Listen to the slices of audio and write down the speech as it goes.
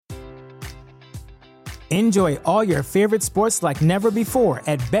Enjoy all your favorite sports like never before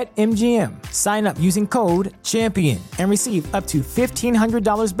at BetMGM. Sign up using code CHAMPION and receive up to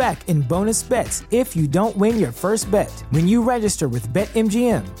 $1,500 back in bonus bets if you don't win your first bet. When you register with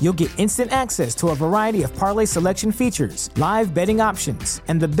BetMGM, you'll get instant access to a variety of parlay selection features, live betting options,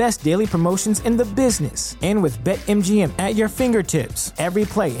 and the best daily promotions in the business. And with BetMGM at your fingertips, every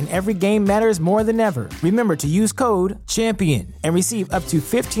play and every game matters more than ever. Remember to use code CHAMPION and receive up to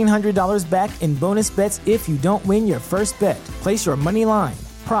 $1,500 back in bonus bets if you don't win your first bet. Place your money line,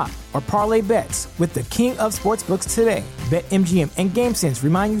 prop, or parlay bets with the king of sportsbooks today. BetMGM and GameSense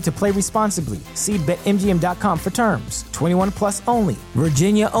remind you to play responsibly. See BetMGM.com for terms. 21 plus only.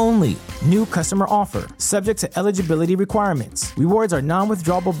 Virginia only. New customer offer. Subject to eligibility requirements. Rewards are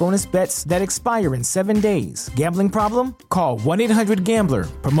non-withdrawable bonus bets that expire in 7 days. Gambling problem? Call 1-800-GAMBLER.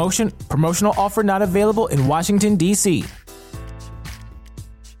 Promotional offer not available in Washington, D.C.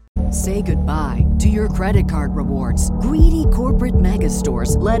 Say goodbye to your credit card rewards. Greedy corporate mega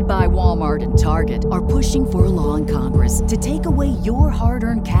stores, led by Walmart and Target, are pushing for a law in Congress to take away your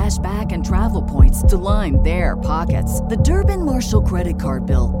hard-earned cash back and travel points to line their pockets. The Durbin-Marshall credit card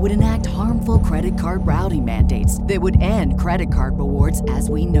bill would enact harmful credit card routing mandates that would end credit card rewards as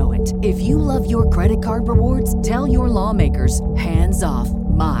we know it. If you love your credit card rewards, tell your lawmakers, hands off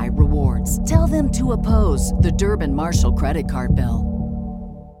my rewards. Tell them to oppose the Durbin-Marshall credit card bill.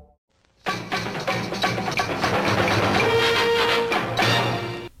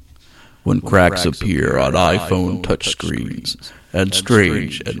 When cracks appear on iPhone touchscreens and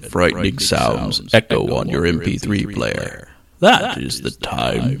strange and frightening sounds echo on your MP3 player, that is the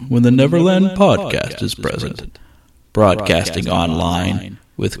time when the Neverland Podcast is present, broadcasting online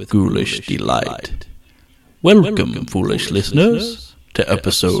with ghoulish delight. Welcome, foolish listeners, to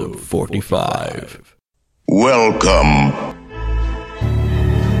episode 45. Welcome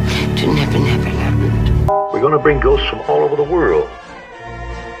to Neverland. We're going to bring ghosts from all over the world.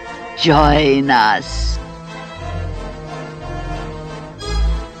 Join us.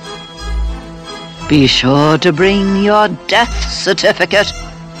 Be sure to bring your death certificate.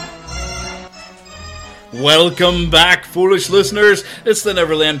 Welcome back, foolish listeners. It's the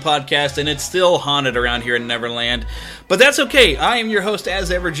Neverland Podcast, and it's still haunted around here in Neverland. But that's okay. I am your host, as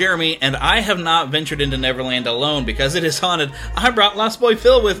ever, Jeremy, and I have not ventured into Neverland alone because it is haunted. I brought Lost Boy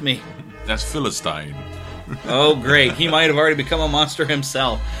Phil with me. That's Philistine. Oh, great. He might have already become a monster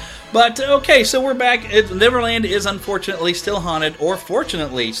himself. But, okay, so we're back. Neverland is unfortunately still haunted, or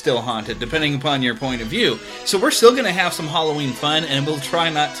fortunately still haunted, depending upon your point of view. So we're still going to have some Halloween fun, and we'll try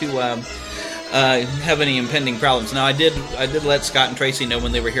not to have any impending problems. Now, I did let Scott and Tracy know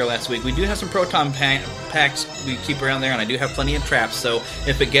when they were here last week. We do have some proton packs we keep around there, and I do have plenty of traps. So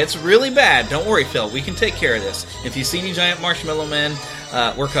if it gets really bad, don't worry, Phil. We can take care of this. If you see any giant marshmallow men,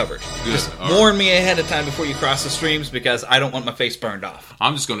 we're covered. Good. Just warn me ahead of time before you cross the streams, because I don't want my face burned off.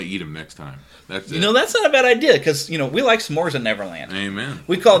 I'm just going to eat them next time. That's it. You know, that's not a bad idea, because, you know, we like s'mores in Neverland. Amen.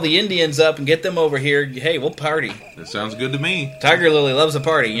 We call the Indians up and get them over here. Hey, we'll party. That sounds good to me. Tiger Lily loves a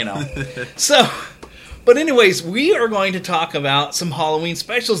party, you know. So, but anyways, we are going to talk about some Halloween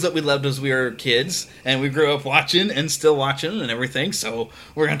specials that we loved as we were kids, and we grew up watching and still watching and everything, so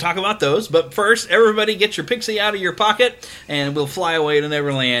we're going to talk about those. But first, everybody get your pixie out of your pocket, and we'll fly away to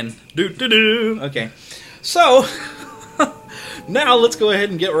Neverland. Do-do-do. Okay. So, now let's go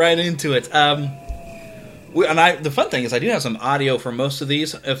ahead and get right into it. The fun thing is I do have some audio for most of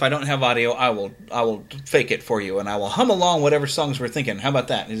these. If I don't have audio, I will fake it for you, and I will hum along whatever songs we're thinking. How about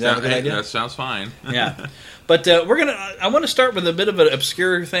that? Is that a good idea? That sounds fine. Yeah. But I want to start with a bit of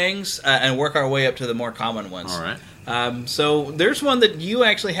obscure things and work our way up to the more common ones. All right. So there's one that you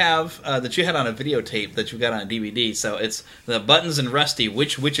actually have that you had on a videotape that you got on a DVD. So it's the Buttons and Rusty,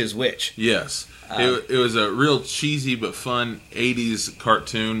 Which is Which. Yes. It was a real cheesy but fun 80s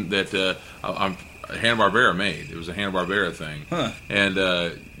cartoon that Hanna-Barbera made. It was a Hanna-Barbera thing. Huh. And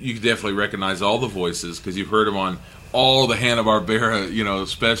you can definitely recognize all the voices because you've heard them on all the Hanna-Barbera,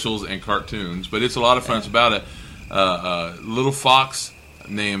 specials and cartoons. But it's a lot of fun. It's about a little fox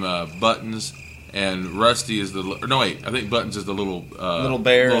named Buttons, and Rusty is I think Buttons is the little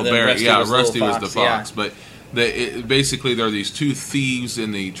bear. Little bear. Rusty was the fox. Yeah. But basically, there are these two thieves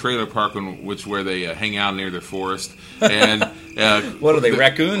in the trailer park where they hang out near the forest. And what are they,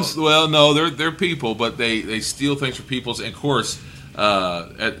 raccoons? Well, no, they're people, but they steal things from people. And of course,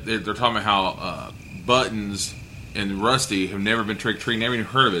 they're talking about how Buttons and Rusty have never been trick-or-treating, never even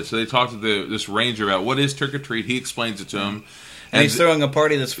heard of it. So they talk to this ranger about what is trick-or-treat. He explains it to them. And he's throwing a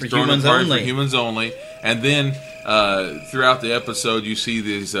party that's for humans only. For humans only. And then throughout the episode, you see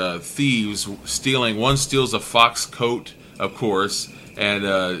these thieves stealing. One steals a fox coat, of course,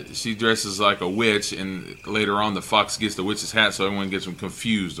 And she dresses like a witch, and later on the fox gets the witch's hat, so everyone gets them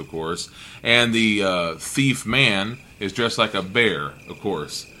confused, of course. And the thief man is dressed like a bear, of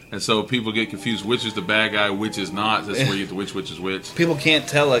course. And so people get confused, which is the bad guy, which is not. That's where you get the which is which. People can't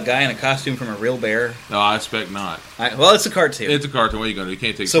tell a guy in a costume from a real bear. No, I expect not. Well, it's a cartoon. It's a cartoon. What are you going to do? You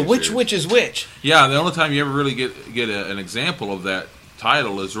can't take it So which serious. is which? Yeah, the only time you ever really get an example of that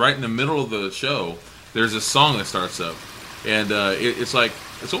title is right in the middle of the show. There's a song that starts up. And it's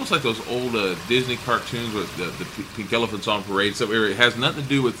almost like those old Disney cartoons with the Pink Elephants on Parade. So it has nothing to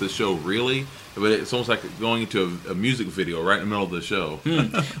do with the show, really. But it's almost like going into a music video right in the middle of the show.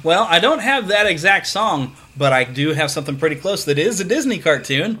 Well, I don't have that exact song, but I do have something pretty close that is a Disney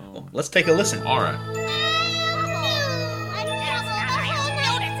cartoon. Well, let's take a listen. All right.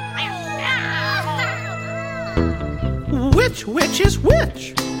 Which is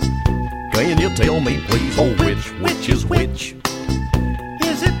which? Can you tell me, please, oh, which is which?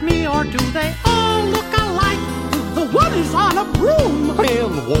 Is it me or do they all look alike? The one is on a broom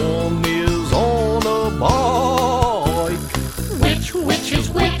And one is on a bike. Which is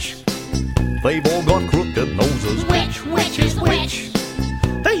which? They've all got crooked noses. Which is which?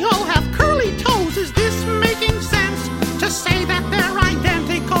 They all have curly toes. Is this making sense? To say that they're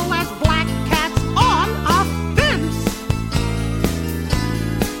identical as black cats on a fence.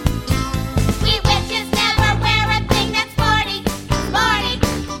 We witches never wear a thing that's sporty.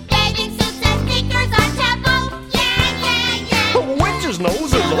 Bathing suits and sneakers are taboo. Yeah. A witch's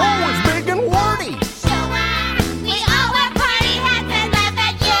nose is always big and warty. We all wear party hats and laugh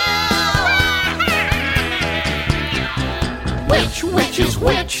at you. Which is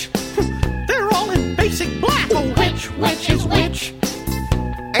which? They're all in basic black. Oh, which is which?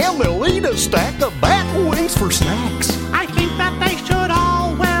 And they'll eat a stack of bat wings for snacks. I think that they should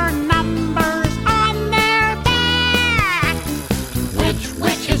all wear numbers on their back.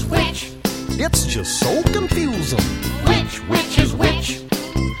 Which is which? It's just so confusing. Which is which?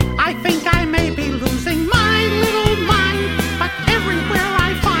 I think I may be losing my little mind, but everywhere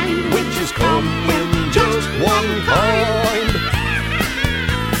I find Witches come in just one kind.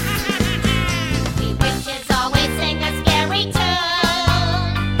 We witches always sing a scary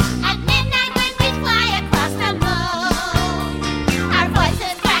tune. At midnight when we fly across the moon. Our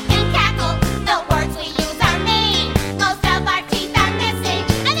voices crack and cackle. The words we use are mean. Most of our teeth are missing.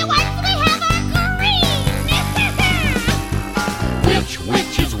 And the ones we have are green.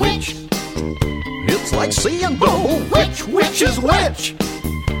 which is which? It's like seeing double. Which is which?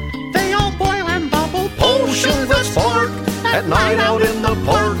 They all boil and bubble Potions that spark at night out in the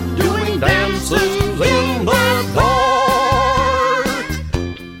park, doing dances in the dark.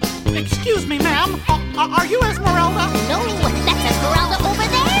 Excuse me, ma'am. Are you Esmeralda? No, that's Esmeralda over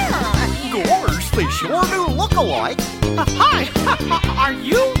there. Gosh, they sure do look alike. Hi. Are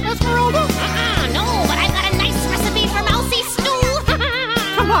you Esmeralda? No, but I've got a nice recipe for mousy stew.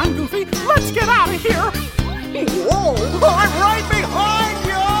 Come on, Goofy. Let's get out of here. Whoa, I'm right behind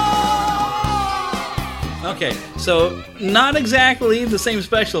you! Okay, so not exactly the same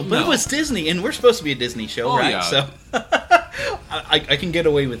special, but No. it was Disney, and we're supposed to be a Disney show, Oh, right? yeah. So I can get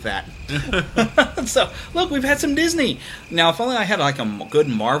away with that. So, look, we've had some Disney. Now, if only I had like a good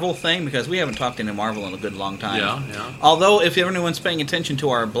Marvel thing, because we haven't talked any Marvel in a good long time. Yeah. Although, if anyone's paying attention to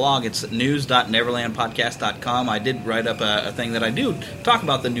our blog, it's news.neverlandpodcast.com. I did write up a thing that I do talk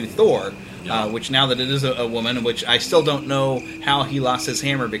about the new Thor. Yeah. Which now that it is a woman, which I still don't know how he lost his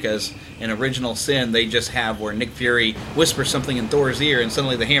hammer, because in Original Sin they just have where Nick Fury whispers something in Thor's ear and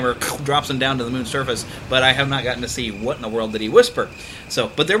suddenly the hammer drops him down to the moon's surface, but I have not gotten to see what in the world did he whisper.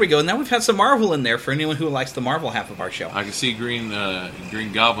 So, but there we go. Now we've had some Marvel in there for anyone who likes the Marvel half of our show. I can see Green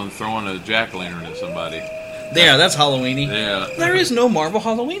Goblin throwing a jack-o'-lantern at somebody. There, that's Halloweeny. Yeah. There is no Marvel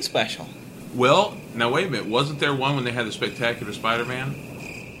Halloween special. Well, now wait a minute. Wasn't there one when they had the Spectacular Spider-Man?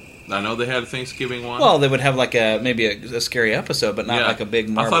 I know they had a Thanksgiving one. Well, they would have like maybe a scary episode, but not like a big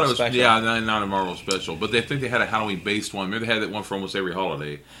Marvel I thought it was, special. Yeah, not a Marvel special. But they think they had a Halloween-based one. Maybe they had that one for almost every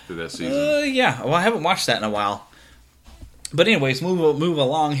holiday through that season. Yeah. Well, I haven't watched that in a while. But anyways, move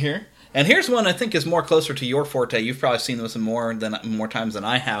along here. And here's one I think is more closer to your forte. You've probably seen this more times than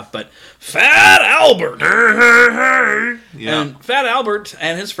I have. But Fat Albert. Yeah. And Fat Albert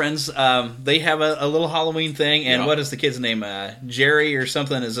and his friends, they have a little Halloween thing. And Yeah. what is the kid's name? Jerry or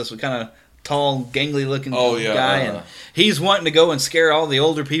something is this kind of tall, gangly looking yeah, guy. And he's wanting to go and scare all the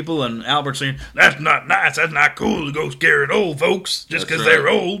older people. And Albert's saying, "That's not nice. That's not cool to go scaring old folks just because they're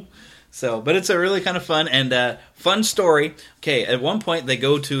old." So, but it's a really kind of fun and fun story. Okay, at one point they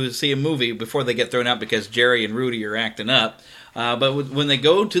go to see a movie before they get thrown out because Jerry and Rudy are acting up. But when they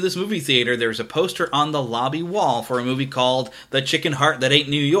go to this movie theater, there's a poster on the lobby wall for a movie called The Chicken Heart That Ate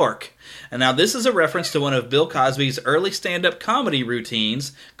New York. And now this is a reference to one of Bill Cosby's early stand-up comedy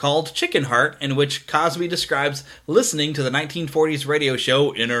routines called Chicken Heart, in which Cosby describes listening to the 1940s radio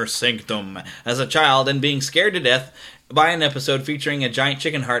show Inner Sanctum as a child and being scared to death by an episode featuring a giant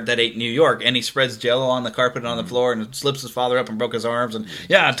chicken heart that ate New York, and he spreads Jell-O on the carpet and on the floor and slips his father up and broke his arms, and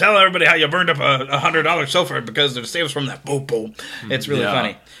tell everybody how you burned up a $100 sofa because to save us from that boom boom. It's really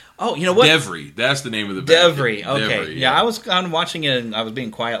funny. Oh, you know what? Devery. That's the name of the band. Devery. Okay. Devery, I was watching it and I was being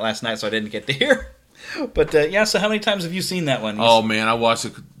quiet last night, so I didn't get to hear. But so how many times have you seen that one? Oh man, I watched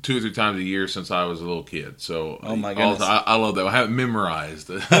it 2 or 3 times a year since I was a little kid. So oh my goodness, I love that. I have it memorized.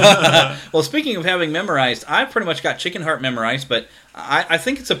 Well, speaking of having memorized, I pretty much got Chicken Heart memorized, but I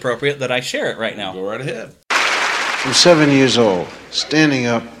think it's appropriate that I share it right now. Go right ahead. I'm 7 years old, standing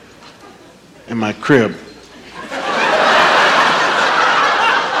up in my crib.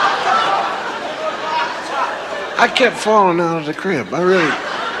 I kept falling out of the crib. I really,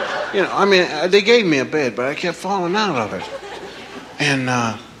 they gave me a bed, but I kept falling out of it. And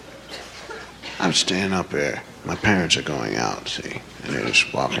I'm standing up there. My parents are going out, see, and they're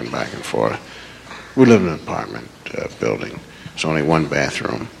just walking back and forth. We live in an apartment building. There's only one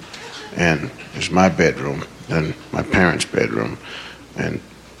bathroom. And there's my bedroom, then my parents' bedroom, and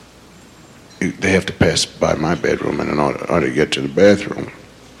they have to pass by my bedroom in order to get to the bathroom.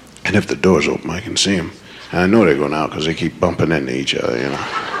 And if the door's open, I can see them. And I know they're going out because they keep bumping into each other,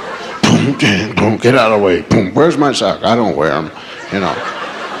 Boom, boom, get out of the way. Boom, where's my sock? I don't wear them,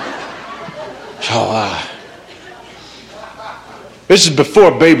 So, this is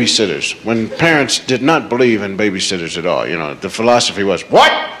before babysitters, when parents did not believe in babysitters at all. The philosophy was,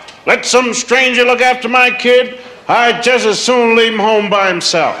 what? Let some stranger look after my kid? I'd just as soon leave him home by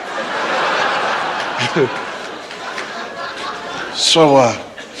himself. So,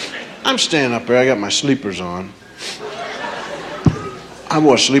 I'm standing up there. I got my sleepers on. I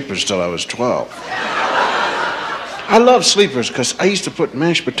wore sleepers till I was 12. I love sleepers because I used to put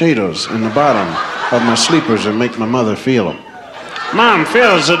mashed potatoes in the bottom of my sleepers and make my mother feel them. Mom,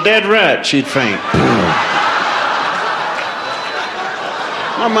 Phil's a dead rat. She'd faint.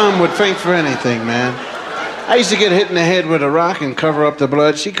 My mom would faint for anything, man. I used to get hit in the head with a rock and cover up the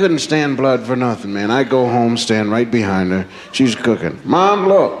blood. She couldn't stand blood for nothing, man. I'd go home, stand right behind her. She's cooking. Mom,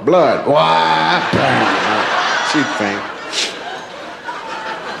 look, blood. Why? She'd faint.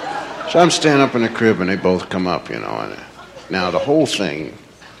 So I'm standing up in the crib, and they both come up, And now the whole thing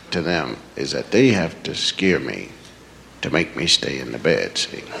to them is that they have to scare me to make me stay in the bed,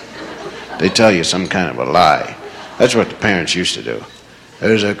 see? They tell you some kind of a lie. That's what the parents used to do.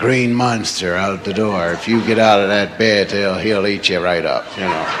 There's a green monster out the door. If you get out of that bed, he'll eat you right up,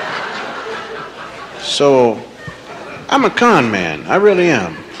 So, I'm a con man. I really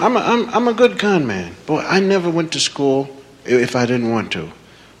am. I'm a good con man. Boy, I never went to school if I didn't want to.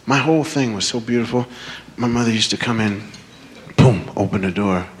 My whole thing was so beautiful. My mother used to come in, boom, open the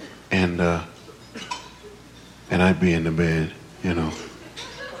door, and I'd be in the bed,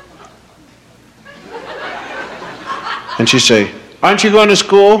 And she'd say, aren't you going to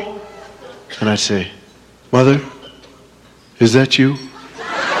school? And I'd say, Mother, is that you?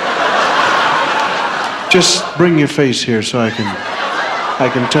 Just bring your face here so I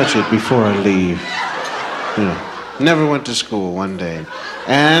can touch it before I leave. Never went to school one day.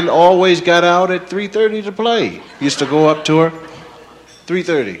 And always got out at 3:30 to play. Used to go up to her,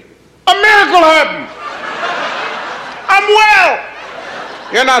 3:30. A miracle happened! I'm well!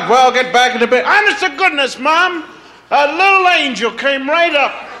 You're not well, get back in the bed. Honest to goodness, Mom, a little angel came right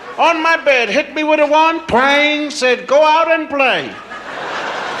up on my bed, hit me with a wand, twang, said, go out and play.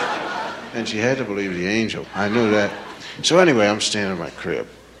 And she had to believe the angel. I knew that. So anyway, I'm standing in my crib.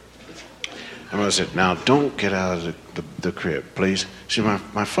 And I said, now don't get out of the crib, please. See,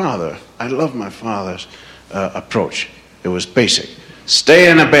 my father, I love my father's approach. It was basic. Stay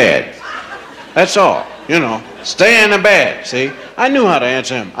in the bed. That's all, Stay in the bed, see? I knew how to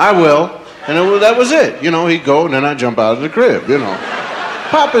answer him. I will. And that was it. He'd go, and then I'd jump out of the crib,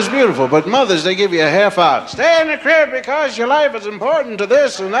 Papa's beautiful, but mothers, they give you a half hour. Stay in the crib because your life is important to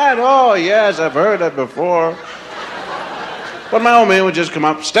this and that. Oh, yes, I've heard that before. But my old man would just come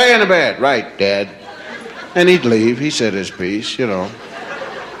up, stay in the bed. Right, Dad. And he'd leave. He said his piece, So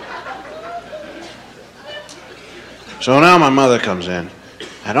now my mother comes in.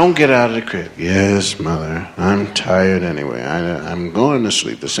 I don't get out of the crib. Yes, Mother, I'm tired anyway. I'm going to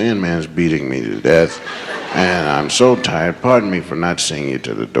sleep. The Sandman's beating me to death, and I'm so tired. Pardon me for not seeing you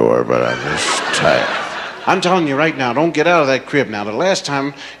to the door, but I'm just tired. I'm telling you right now, don't get out of that crib. Now, the last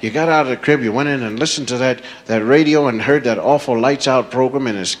time you got out of the crib, you went in and listened to that radio and heard that awful Lights Out program,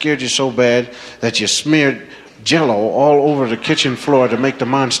 and it scared you so bad that you smeared Jell-O all over the kitchen floor to make the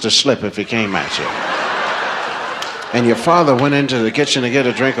monster slip if he came at you. And your father went into the kitchen to get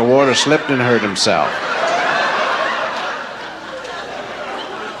a drink of water, slipped and hurt himself.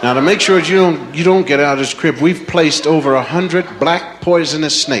 Now, to make sure you don't get out of this crib, we've placed over 100 black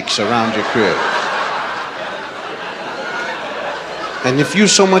poisonous snakes around your crib. And if you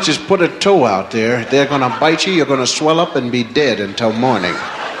so much as put a toe out there, they're going to bite you, you're going to swell up and be dead until morning.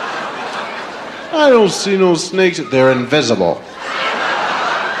 I don't see no snakes. They're invisible.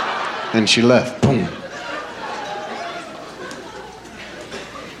 And she left. Boom.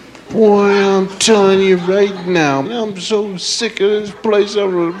 Boy, I'm telling you right now, I'm so sick of this place.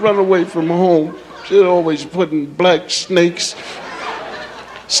 I'm going to run away from home. They're always putting black snakes.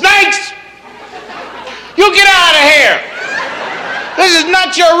 Snakes! You get out of here! This is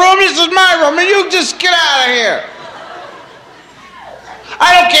not your room, this is my room, and you just get out of here.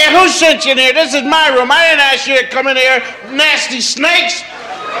 I don't care who sent you in here, this is my room. I didn't ask you to come in here, nasty snakes.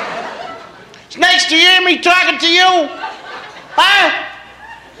 Snakes, do you hear me talking to you? Huh?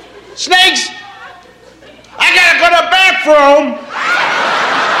 Snakes? I gotta go to the bathroom.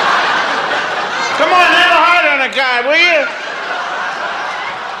 Come on, have a heart on a guy, will you?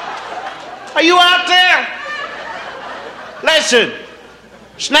 Are you out there? Listen,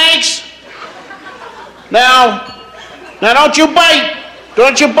 snakes, now don't you bite.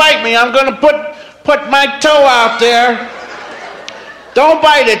 Don't you bite me. I'm going to put my toe out there. Don't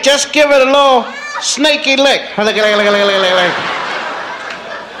bite it. Just give it a little snaky lick.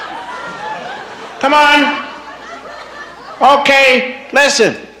 Come on. Okay,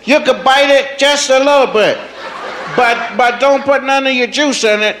 listen, you can bite it just a little bit, but don't put none of your juice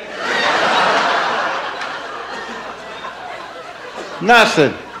in it.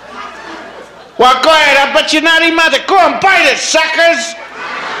 Nothing. Well, go ahead. I bet you're not even out there. Go and bite it, suckers.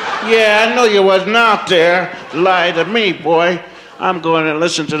 Yeah, I know you wasn't out there. Lie to me, boy. I'm going to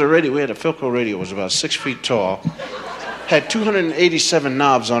listen to the radio. We had a Philco radio. It was about 6 feet tall. Had 287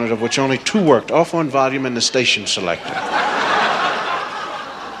 knobs on it, of which only 2 worked. Off on volume and the station selector.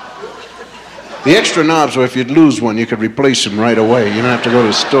 The extra knobs were if you'd lose one, you could replace them right away. You don't have to go to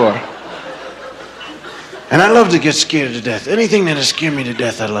the store. And I love to get scared to death. Anything that'll scare me to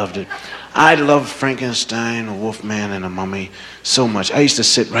death, I loved it. I loved Frankenstein, a Wolfman, and a Mummy so much. I used to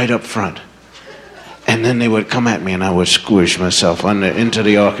sit right up front. And then they would come at me and I would squish myself into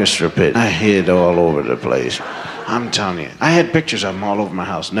the orchestra pit. I hid all over the place. I'm telling you. I had pictures of them all over my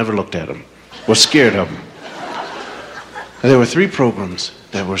house. Never looked at them. Was scared of them. There were 3 programs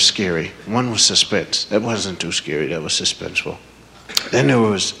that were scary. One was Suspense. That wasn't too scary. That was suspenseful. Then there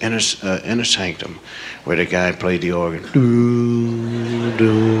was Inner Sanctum, where the guy played the organ. Do,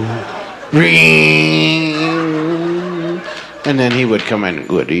 do, ring. And then he would come in,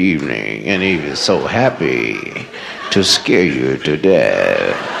 good evening, and he was so happy to scare you to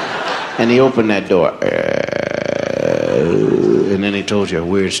death. And he opened that door. And then he told you a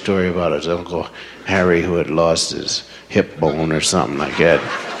weird story about his Uncle Harry who had lost his hip bone or something like that.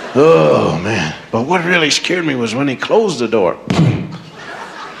 Oh, man. But what really scared me was when he closed the door.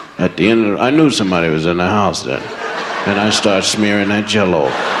 At the end, I knew somebody was in the house then. And I started smearing that Jell-O.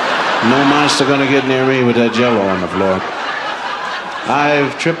 No monster gonna get near me with that Jell-O on the floor.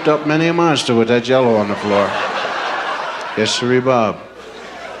 I've tripped up many a monster with that Jell-O on the floor. Yes, sirree, Bob.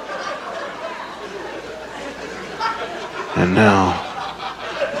 And now,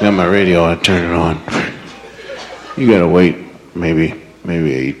 got my radio, I turn it on. You gotta wait maybe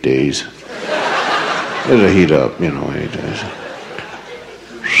 8 days. It'll heat up, 8 days.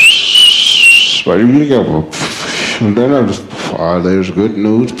 And then there's good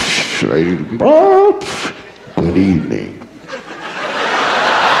news. Good evening.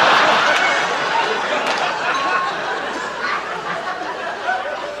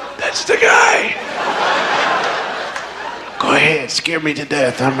 That's the guy. Go ahead, scare me to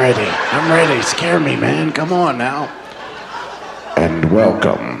death. I'm ready. Scare me, man. Come on now. And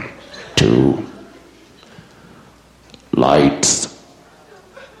welcome to Lights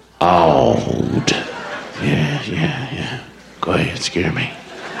Out. Yeah. Go ahead, scare me.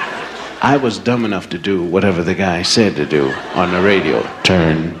 I was dumb enough to do whatever the guy said to do on the radio.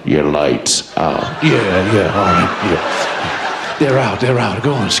 Turn your lights out. Yeah, all right, yeah. They're out.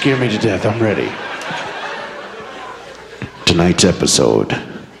 Go on, scare me to death. I'm ready. Tonight's episode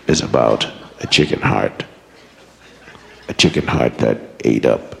is about a chicken heart. A chicken heart that ate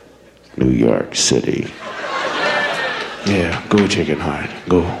up New York City. Yeah, go chicken heart,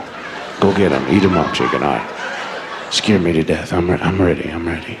 go. Go get him. Eat him up, Chicken Heart. Scare me to death. I'm ready.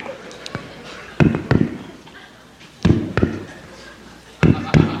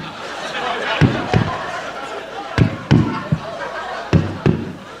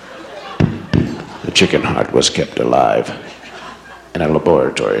 The chicken heart was kept alive in a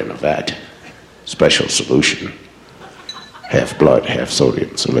laboratory in a vat. Special solution. Half blood, half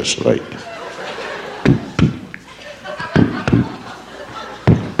sodium salicylate.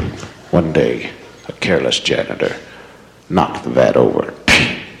 One day, a careless janitor knocked the vat over.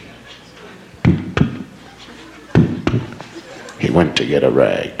 He went to get a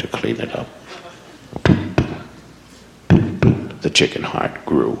rag to clean it up. The chicken heart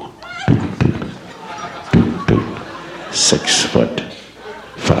grew. 6 foot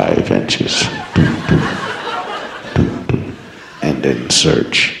 5 inches. And in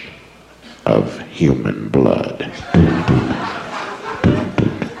search of human blood.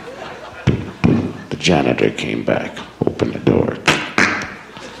 The janitor came back, opened the door.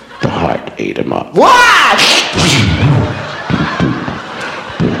 The heart ate him up. What?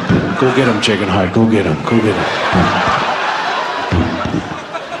 Go get him, chicken heart. Go get him.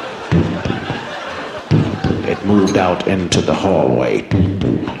 It moved out into the hallway.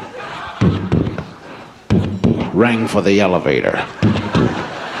 Rang for the elevator.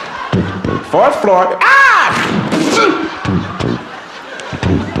 4th floor. Ah!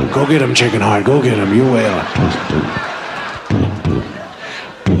 Go get him, chicken heart. Go get him. You will.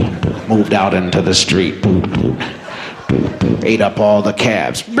 Moved out into the street. Ate up all the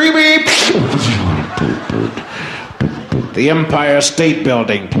cabs. Beep, beep. The Empire State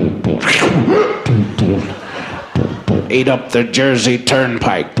Building. Ate up the Jersey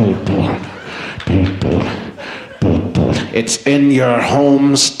Turnpike. It's in your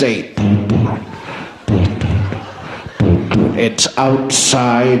home state. It's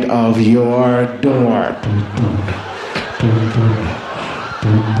outside of your door.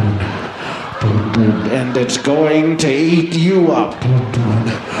 And it's going to eat you up.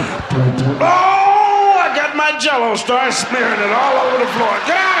 Oh, I got my Jell-O star smearing it all over the floor.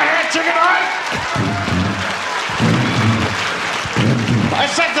 Get out of here, chicken heart! I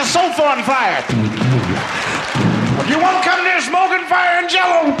set the sofa on fire. You won't come near smoking fire and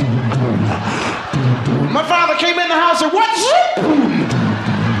Jell-O. My father came in the house and what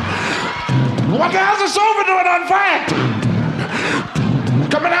the hell's the sofa doing on fire?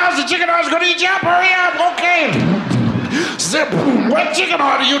 Come in the house, the chicken heart's gonna eat you up. Hurry up, okay. Zip. What chicken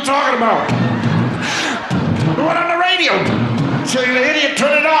heart are you talking about? The one on the radio. Tell you the idiot,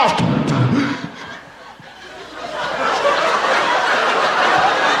 turn it off.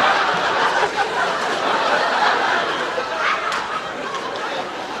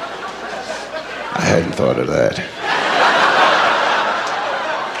 I hadn't thought of that.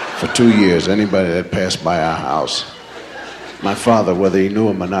 For 2 years, anybody that passed by our house, my father, whether he knew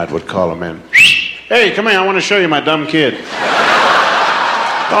him or not, would call him in. Hey, come here, I want to show you my dumb kid.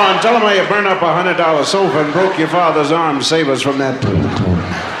 Go on, tell him how you burned up a $100 sofa and broke your father's arm to save us from that.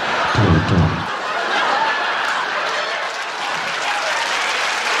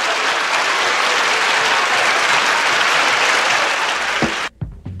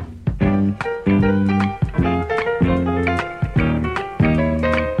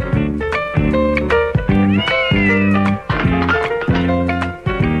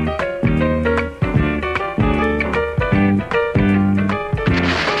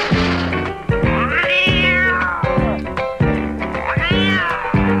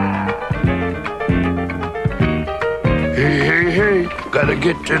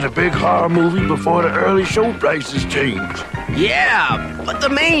 Get to the big horror movie before the early show prices change. Yeah, but the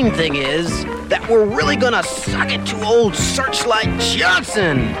main thing is that we're really gonna suck it to old Searchlight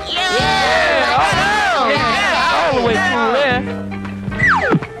Johnson. Yeah, all the way through there.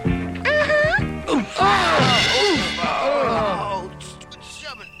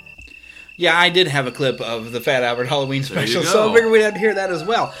 Yeah, I did have a clip of the Fat Albert Halloween special, so I figured we'd have to hear that as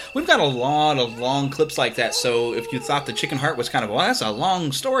well. We've got a lot of long clips like that, so if you thought the Chicken Heart was kind of, well, that's a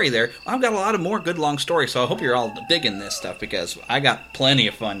long story there, I've got a lot of more good long stories, so I hope you're all digging this stuff, because I got plenty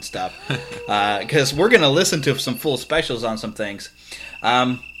of fun stuff. Because we're going to listen to some full specials on some things.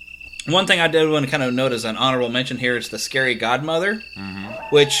 One thing I did want to kind of note as an honorable mention here is the Scary Godmother,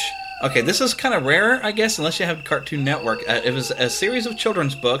 which... Okay, this is kind of rare, I guess, unless you have Cartoon Network. It was a series of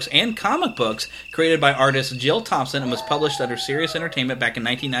children's books and comic books created by artist Jill Thompson and was published under Sirius Entertainment back in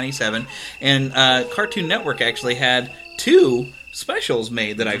 1997. And Cartoon Network actually had 2 specials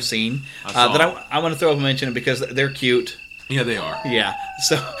made that I've seen that I want to throw up and mention because they're cute. Yeah, they are. Yeah.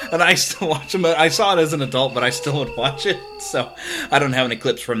 So, and I still watch them. I saw it as an adult, but I still would watch it. So, I don't have any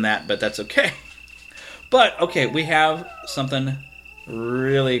clips from that, but that's okay. But, okay, we have something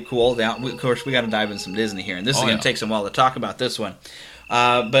really cool. Now, of course, we got to dive in some Disney here, and this is going to take some while to talk about this one.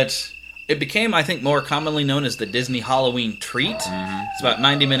 But it became, I think, more commonly known as the Disney Halloween Treat. Mm-hmm. It's about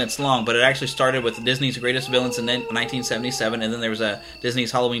 90 minutes long, but it actually started with Disney's Greatest Villains in 1977, and then there was a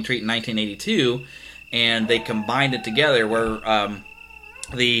Disney's Halloween Treat in 1982, and they combined it together where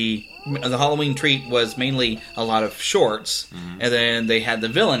the Halloween Treat was mainly a lot of shorts, and then they had the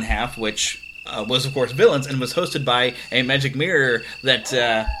villain half, which was, of course, villains, and was hosted by a magic mirror that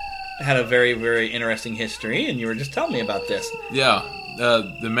had a very, very interesting history, and you were just telling me about this. Yeah,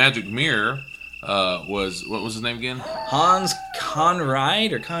 the magic mirror was, what was his name again? Hans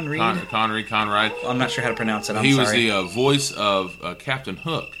Conried, or Conried? Conried. I'm not sure how to pronounce it, He was the voice of Captain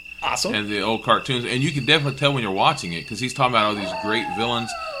Hook. Awesome. And the old cartoons. And you can definitely tell when you're watching it, because he's talking about all these great villains,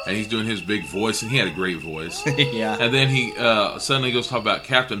 and he's doing his big voice, and he had a great voice. Yeah. And then he suddenly goes to talk about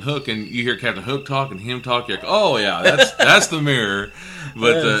Captain Hook, and you hear Captain Hook talk and him talk, you're like, oh yeah, that's the mirror.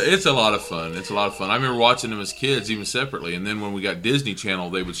 But it's a lot of fun. It's a lot of fun. I remember watching them as kids, even separately. And then when we got Disney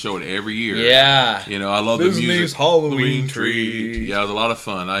Channel, they would show it every year. Yeah. You know, I love Disney's the music. Halloween Treat. Yeah, it was a lot of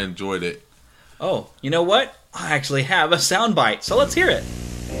fun. I enjoyed it. Oh, you know what? I actually have a soundbite, so let's hear it.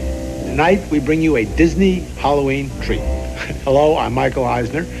 Tonight, we bring you a Disney Halloween treat. Hello, I'm Michael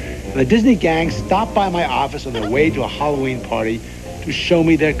Eisner. And the Disney gang stopped by my office on their way to a Halloween party to show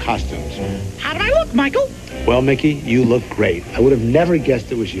me their costumes. How do I look, Michael? Well, Mickey, you look great. I would have never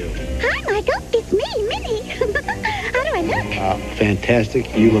guessed it was you. Hi, Michael. It's me, Minnie. How do I look?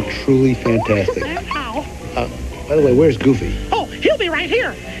 Fantastic. You look truly fantastic. How? By the way, where's Goofy? Oh, he'll be right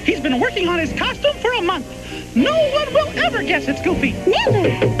here. He's been working on his costume for a month. No one will ever guess it's Goofy. Never.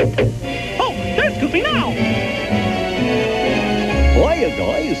 Oh, there's Goofy now. Hiya,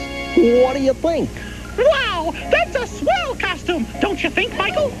 guys. What do you think? Wow, that's a swell costume. Don't you think,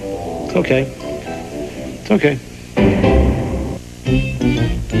 Michael? It's okay. It's okay.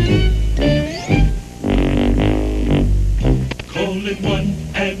 Calling one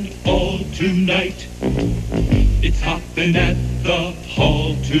and all tonight. It's hopping at the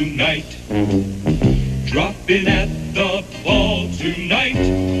hall tonight. Dropping at the ball tonight.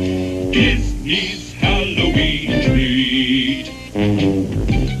 Disney's Halloween treat.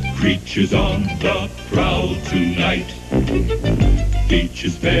 Creatures on the prowl tonight.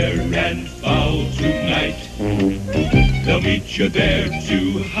 Beaches fair and foul tonight. They'll meet you there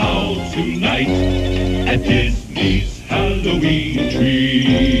to howl tonight at Disney's Halloween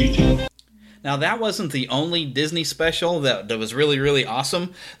treat. Now, that wasn't the only Disney special that was really, really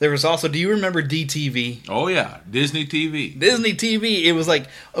awesome. There was also, do you remember DTV? Oh, yeah. Disney TV. Disney TV. It was like,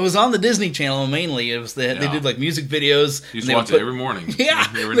 it was on the Disney Channel mainly. It was they did like music videos. You used to watch it every morning. Yeah.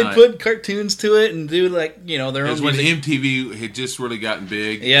 Every they night. put cartoons to it and do like, you know, their It own was when music. MTV had just really gotten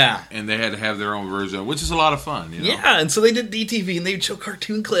big. Yeah. And they had to have their own version, which is a lot of fun. You know? Yeah, and so they did DTV, and they would show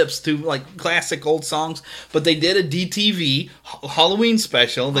cartoon clips to like classic old songs. But they did a DTV Halloween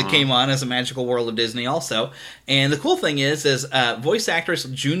special that came on as a Magical World of Disney also. And the cool thing is voice actress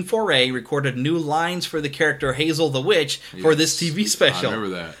June Foray recorded new lines for the character Hazel the Witch for this TV special. I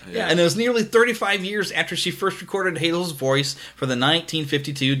remember that. Yeah, and it was nearly 35 years after she first recorded Hazel's voice for the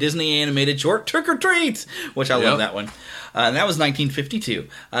 1952 Disney animated short Trick or Treat, which I love that one. And that was 1952.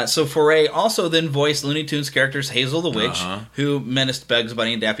 So Foray also then voiced Looney Tunes characters Hazel the Witch, who menaced Bugs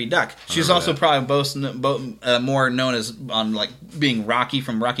Bunny and Daffy Duck. She's also probably more known as on like being Rocky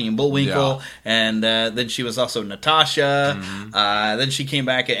from Rocky and Bullwinkle, and then she was also Natasha. Then she came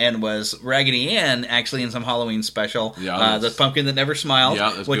back and was Raggedy Ann, actually in some Halloween special, the Pumpkin That Never Smiled,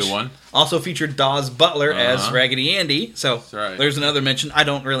 that's which a good one. Also featured Dawes Butler as Raggedy Andy. So right. There's another mention. I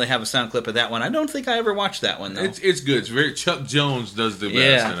don't really have a sound clip of that one. I don't think I ever watched that one though. It's good. It's very Chuck Jones does the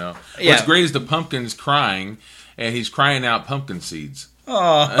best. You know, Yeah. What's great is the pumpkin's crying, and he's crying out pumpkin seeds.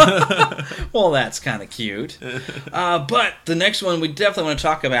 Oh, well, that's kind of cute. But the next one we definitely want to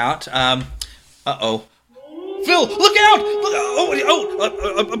talk about. Phil, look out!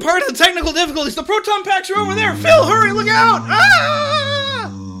 A part of the technical difficulties. The proton packs are over there. Phil, hurry! Look out! Ah!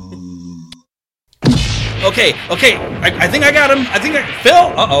 Okay. I think I got him.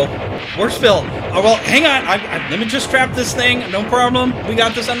 Phil. Where's Phil? Oh, well, hang on. Let me just strap this thing. No problem. We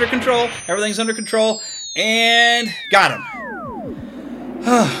got this under control. Everything's under control. And got him.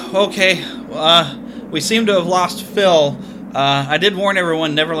 Okay. We seem to have lost Phil. I did warn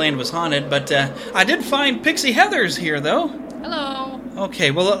everyone Neverland was haunted, but I did find Pixie Heathers here, though. Hello.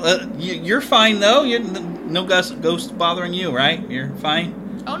 Okay, well, you're fine, though. No ghost bothering you, right? You're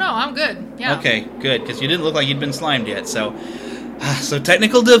fine? Oh, no, I'm good. Yeah. Okay, good, because you didn't look like you'd been slimed yet, so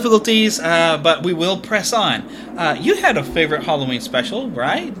technical difficulties, but we will press on. You had a favorite Halloween special,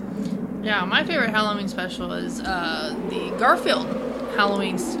 right? Yeah, my favorite Halloween special is the Garfield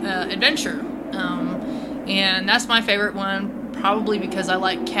Halloween Adventure. And that's my favorite one, probably because I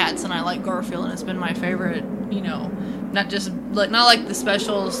like cats and I like Garfield, and it's been my favorite, not like the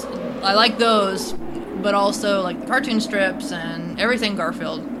specials. I like those, but also like the cartoon strips and everything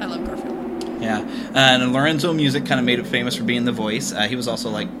Garfield. I love Garfield. Yeah, and Lorenzo Music kind of made it famous for being the voice. He was also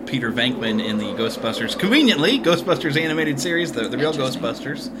like Peter Venkman in the Ghostbusters, conveniently, Ghostbusters animated series, the real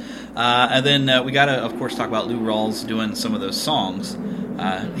Ghostbusters. And then we got to, of course, talk about Lou Rawls doing some of those songs.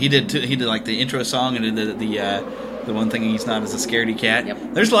 He did like the intro song and did the one thing he's not is a scaredy cat.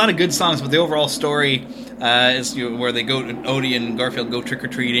 Yep. There's a lot of good songs, but the overall story is where they go, Odie and Garfield go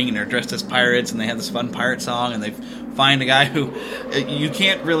trick-or-treating, and they're dressed as pirates, and they have this fun pirate song, and they find a guy who you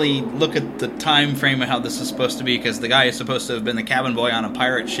can't really look at the time frame of how this is supposed to be, because the guy is supposed to have been the cabin boy on a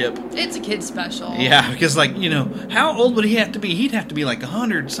pirate ship. It's a kid's special. Yeah, because how old would he have to be? He'd have to be like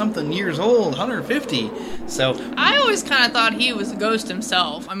 100-something years old, 150. So I always kind of thought he was a ghost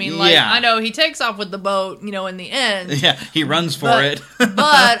himself. I mean, I know he takes off with the boat, in the end. Yeah, he runs for it.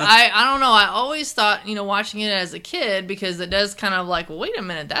 But I don't know. I always thought, watching it as a kid, because it does kind of like, well, wait a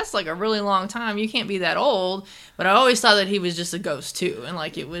minute, that's like a really long time. You can't be that old. But I always thought that he was just a ghost too, and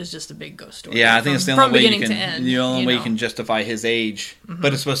like it was just a big ghost story. Yeah, I think it's the only way you can. End, the only way you can justify his age. Mm-hmm.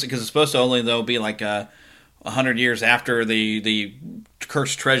 But it's supposed to only though be like 100 years after the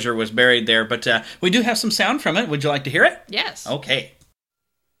cursed treasure was buried there. But we do have some sound from it. Would you like to hear it? Yes. Okay.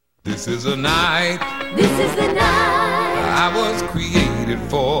 This is a night. This is the night I was created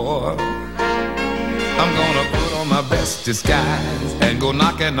for. I'm gonna put on my best disguise and go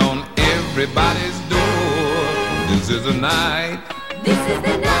knocking on everybody's door. This is the night. This is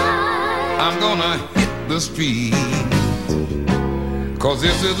the night I'm gonna hit the street. 'Cause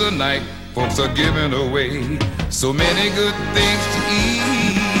this is the night folks are giving away so many good things to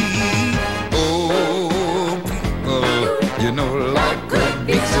eat. Oh, people, life could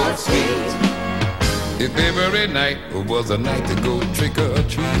be so sweet if every night was a night to go trick or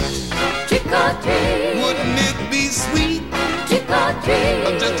treat. Trick or treat. Wouldn't it be sweet? Trick or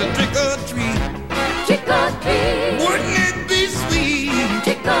treat. Just a trick or treat. Trick or treat. Wouldn't it be sweet?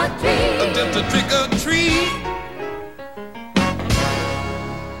 Trick or treat. Just a trick or treat.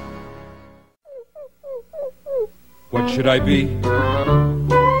 What should I be?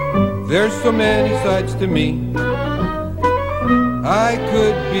 There's so many sides to me. I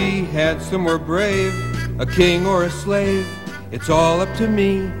could be handsome or brave, a king or a slave. It's all up to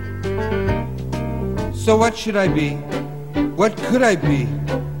me. So what should I be? What could I be?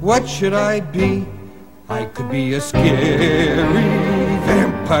 What should I be? I could be a scary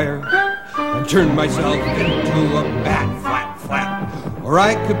vampire and turn myself into a bat, flap. Or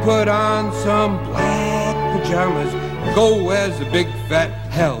I could put on some black pajamas and go as a big fat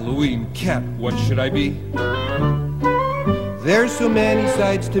Halloween cat. What should I be? There's so many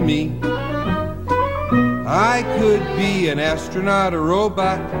sides to me. I could be an astronaut, a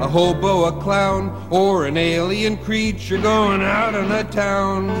robot, a hobo, a clown, or an alien creature going out on the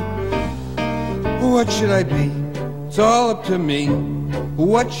town. What should I be? It's all up to me.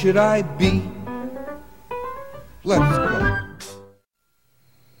 What should I be? Let's go.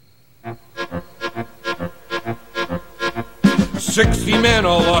 "60 men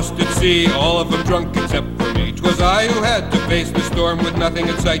all lost at sea, all of them drunk except for me. 'Twas I who had to face the storm with nothing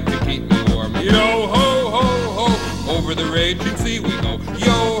in sight to keep me warm. Yo ho ho ho, over the raging sea we go.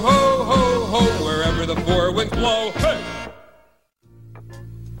 Yo ho ho ho, wherever the four winds blow. Hey!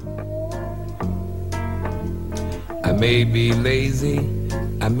 I may be lazy,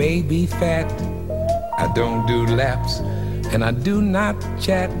 I may be fat, I don't do laps, and I do not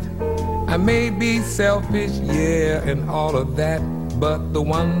chat. I may be selfish, yeah, and all of that, but the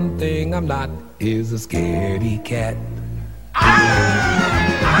one thing I'm not is a scaredy cat.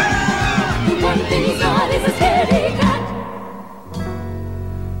 The one thing he's not is a scaredy cat.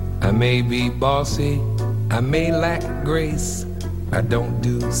 I may be bossy, I may lack grace, I don't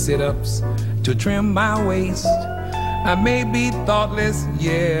do sit-ups to trim my waist. I may be thoughtless,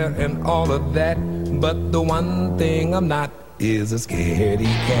 yeah, and all of that, but the one thing I'm not is a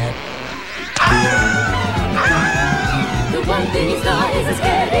scaredy cat. The one thing he's not is a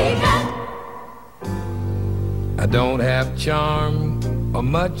scaredy cat. I don't have charm or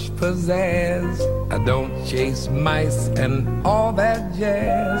much pizzazz. I don't chase mice and all that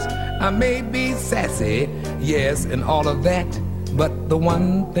jazz. I may be sassy, yes, and all of that, but the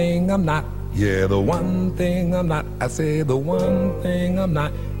one thing I'm not Yeah, the one thing I'm not, I say the one thing I'm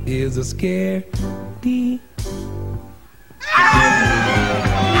not is a scaredy.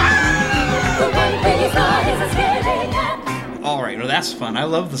 All right, well, that's fun. I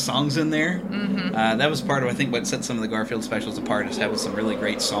love the songs in there. Mm-hmm. That was part of, I think, what set some of the Garfield specials apart, is having some really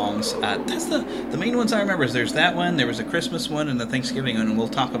great songs. That's the main ones I remember. Is there's that one, there was a Christmas one, and the Thanksgiving one, and we'll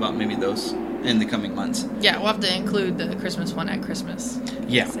talk about maybe those in the coming months. Yeah, we'll have to include the Christmas one at Christmas.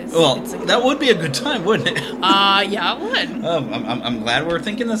 Yeah, that would be a good time, wouldn't it? Yeah, it would. I'm glad we're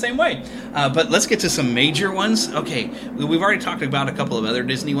thinking the same way. But let's get to some major ones. Okay, we've already talked about a couple of other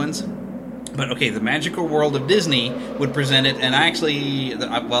Disney ones. But okay, the Magical World of Disney would present it, and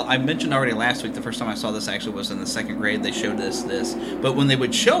I mentioned already last week, the first time I saw this actually was in the second grade, they showed this. But when they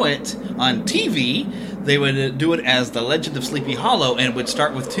would show it on TV, they would do it as The Legend of Sleepy Hollow, and it would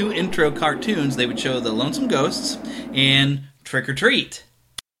start with 2 intro cartoons. They would show The Lonesome Ghosts and Trick or Treat.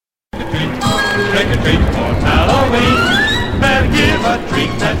 Trick or treat for Halloween. Better give a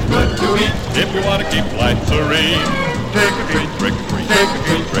treat that's good to eat if you want to keep life serene. Trick or treat, trick or treat, trick or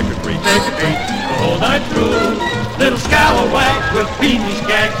treat, trick or treat, trick or treat. The whole night through, little scalawag with beanie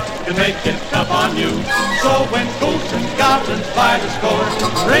skags can make it tough on you. So when ghosts and goblins by the score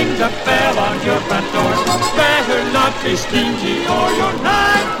ring the bell on your front door, better not be stingy or your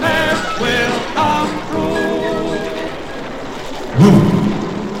nightmares will come true.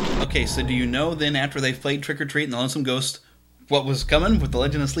 Okay, so do you know then, after they played Trick or Treat and The Lonesome Ghost, what was coming with The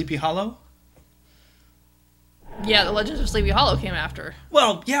Legend of Sleepy Hollow? Yeah, The Legends of Sleepy Hollow came after.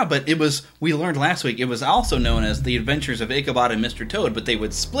 Well, yeah, but we learned last week, it was also known as The Adventures of Ichabod and Mr. Toad, but they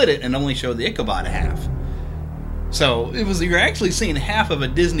would split it and only show the Ichabod half. So you're actually seeing half of a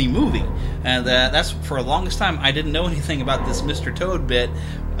Disney movie. And that's, for the longest time, I didn't know anything about this Mr. Toad bit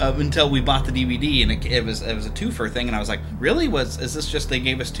until we bought the DVD, and it was a twofer thing, and I was like, really? Is this just they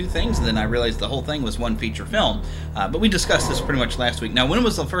gave us 2 things? And then I realized the whole thing was one feature film. But we discussed this pretty much last week. Now, when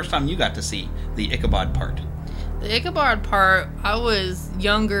was the first time you got to see the Ichabod part? The Ichabod part, I was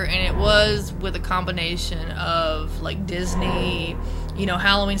younger, and it was with a combination of, like, Disney,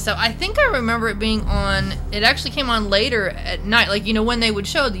 Halloween stuff. I think I remember it being on, it actually came on later at night, like, when they would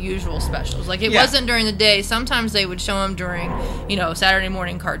show the usual specials. Like, it wasn't during the day. Sometimes they would show them during, Saturday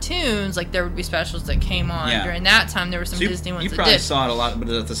morning cartoons. Like, there would be specials that came on during that time. There were some Disney ones that did. You probably saw it a lot, but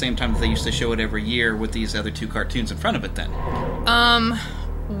at the same time, they used to show it every year with these other 2 cartoons in front of it then.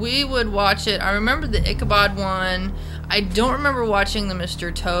 We would watch it. I remember the Ichabod one. I don't remember watching the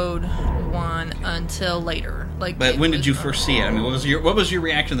Mr. Toad one until later. But when did you first see it? I mean, what was your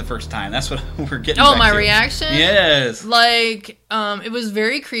reaction the first time? That's what we're getting. Oh, my reaction? Yes. It was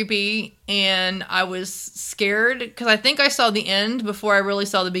very creepy, and I was scared because I think I saw the end before I really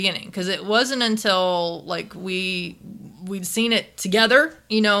saw the beginning. Because it wasn't until we'd seen it together,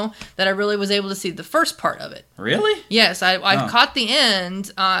 that I really was able to see the first part of it. Really? Yes, I caught the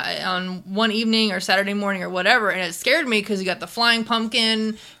end on one evening or Saturday morning or whatever, and it scared me because you got the flying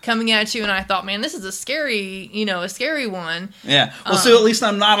pumpkin coming at you, and I thought, man, this is a scary one. Yeah. Well, so at least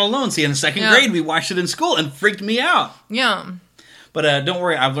I'm not alone. See, in the second grade, we watched it in school and freaked me out. Yeah. But don't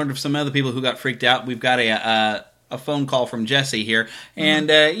worry, I've learned of some other people who got freaked out. We've got a phone call from Jesse here, and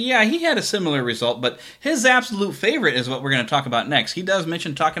he had a similar result, but his absolute favorite is what we're going to talk about next. He does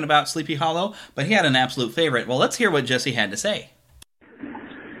mention talking about Sleepy Hollow, but he had an absolute favorite. Well, let's hear what Jesse had to say.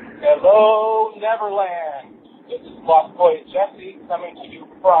 Hello, Neverland. This is Lost Boy Jesse coming to you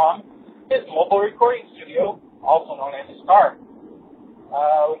from his mobile recording studio, also known as his car.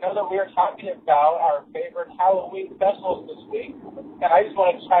 We know that we are talking about our favorite Halloween specials this week, and I just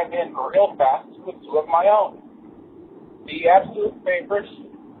want to chime in real fast with 2 of my own. The absolute favorite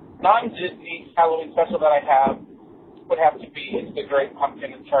non-Disney Halloween special that I have would have to be It's the Great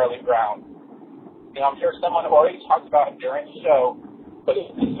Pumpkin and Charlie Brown. I'm sure someone already talked about it during the show, but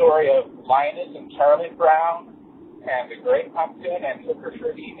it's the story of Linus and Charlie Brown and the Great Pumpkin and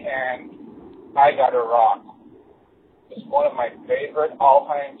trick-or-treating, and I Gotta Rock. It's one of my favorite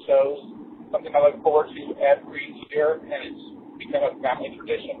all-time shows, something I look forward to every year, and it's become a family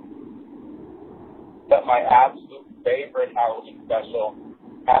tradition. But my absolute favorite Halloween special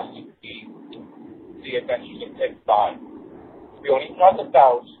has to be The Adventures of Ichabod. We only talk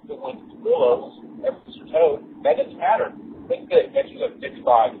about the Winky Willows and Mr. Toad. That doesn't matter. It's The Adventures of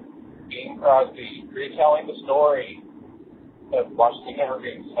Ichabod, Bing Crosby, retelling the story of Washington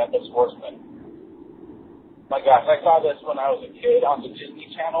Evergreen's Headless Horseman. My gosh, I saw this when I was a kid on the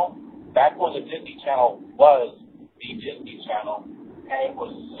Disney Channel, back when the Disney Channel was the Disney Channel, and it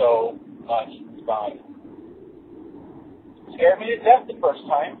was so much fun. Scared me to death the first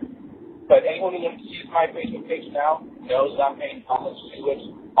time, but anyone who sees my Facebook page now knows I'm paying homage to it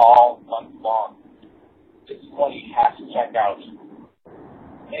all month long. This is one you have to check out.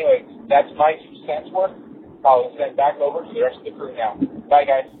 Anyway, that's my 2 cents worth. I'll send it back over to the rest of the crew now. Bye,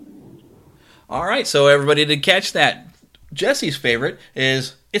 guys. All right, so everybody did catch that. Jesse's favorite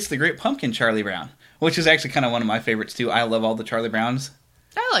is It's the Great Pumpkin, Charlie Brown, which is actually kind of one of my favorites, too. I love all the Charlie Browns.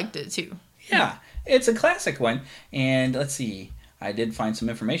 I liked it, too. Yeah, it's a classic one. And let's see, I did find some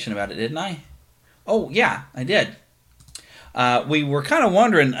information about it, didn't I? Oh, yeah, I did. We were kind of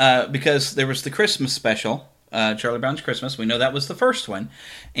wondering, because there was the Christmas special, Charlie Brown's Christmas. We know that was the first one.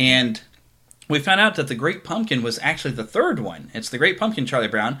 And we found out that The Great Pumpkin was actually the third one. It's The Great Pumpkin, Charlie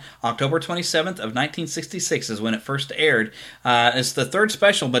Brown. October 27th of 1966 is when it first aired. It's the third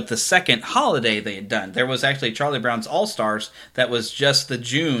special, but the second holiday they had done. There was actually Charlie Brown's All-Stars that was just on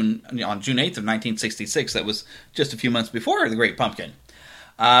June 8th of 1966. That was just a few months before The Great Pumpkin.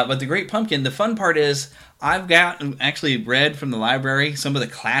 But The Great Pumpkin, the fun part is I've actually read from the library some of the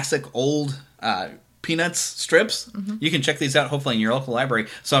classic old Peanuts strips. Mm-hmm. You can check these out hopefully in your local library.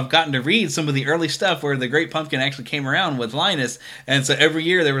 So I've gotten to read some of the early stuff where the Great Pumpkin actually came around with Linus. And so every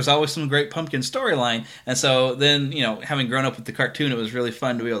year there was always some Great Pumpkin storyline. And so then, having grown up with the cartoon, it was really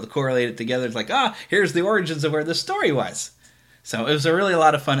fun to be able to correlate it together. It's like, here's the origins of where this story was. So it was a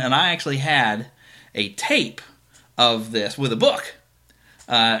lot of fun. And I actually had a tape of this with a book.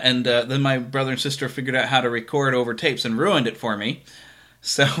 And then my brother and sister figured out how to record over tapes and ruined it for me.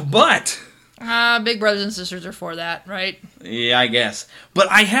 So, but... big brothers and sisters are for that, right? Yeah, I guess. But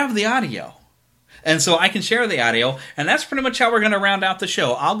I have the audio. And so I can share the audio. And that's pretty much how we're going to round out the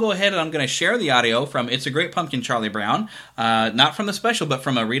show. I'll go ahead and I'm going to share the audio from It's a Great Pumpkin, Charlie Brown. Not from the special, but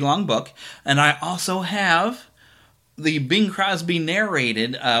from a read-along book. And I also have the Bing Crosby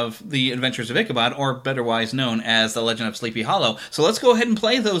narrated of The Adventures of Ichabod, or betterwise known as The Legend of Sleepy Hollow. So let's go ahead and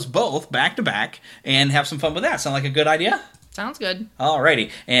play those both back to back and have some fun with that. Sound like a good idea? Sounds good.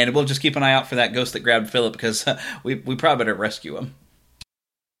 Alrighty, and we'll just keep an eye out for that ghost that grabbed Philip, because we probably better rescue him.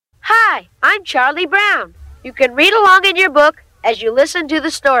 Hi, I'm Charlie Brown. You can read along in your book as you listen to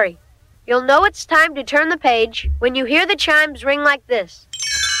the story. You'll know it's time to turn the page when you hear the chimes ring like this.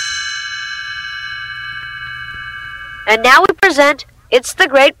 And now we present It's the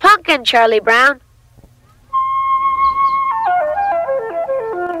Great Pumpkin, Charlie Brown.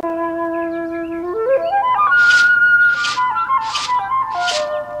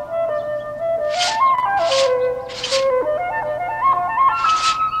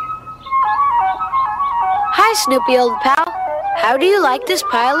 Hi, Snoopy, old pal. How do you like this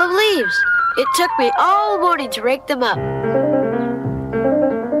pile of leaves? It took me all morning to rake them up.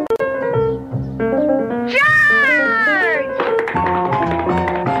 Charge!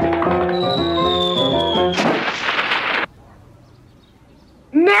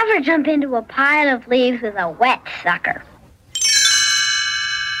 Never jump into a pile of leaves with a wet sucker.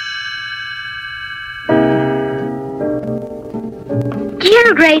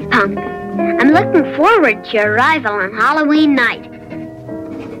 Dear Great Pumpkin, I'm looking forward to your arrival on Halloween night.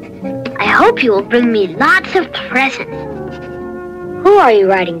 I hope you will bring me lots of presents. Who are you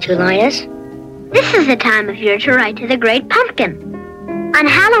writing to, Linus? This is the time of year to write to the Great Pumpkin. On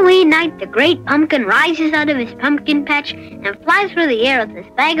Halloween night, the Great Pumpkin rises out of his pumpkin patch and flies through the air with this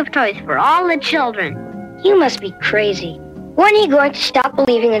bag of toys for all the children. You must be crazy. When are you going to stop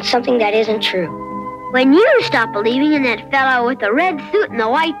believing in something that isn't true? When you stop believing in that fellow with the red suit and the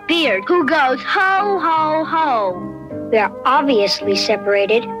white beard who goes ho, ho, ho. We are obviously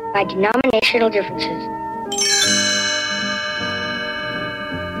separated by denominational differences.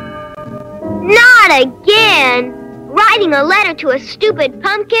 Not again! Writing a letter to a stupid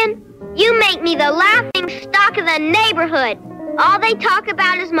pumpkin? You make me the laughing stock of the neighborhood. All they talk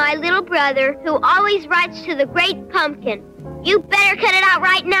about is my little brother, who always writes to the Great Pumpkin. You better cut it out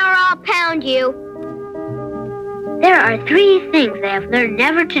right now or I'll pound you. There are 3 things I have learned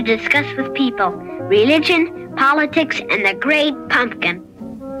never to discuss with people: religion, politics, and the Great Pumpkin.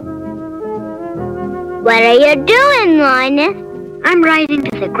 What are you doing, Linus? I'm writing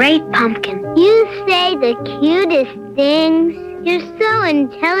to the Great Pumpkin. You say the cutest things. You're so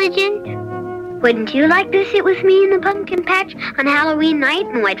intelligent. Wouldn't you like to sit with me in the pumpkin patch on Halloween night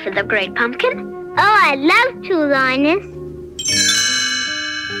and wait for the Great Pumpkin? Oh, I'd love to, Linus.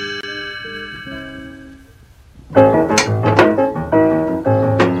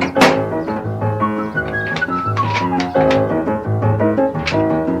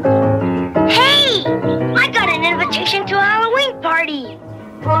 Hey! I got an invitation to a Halloween party.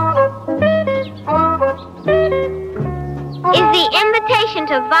 Is the invitation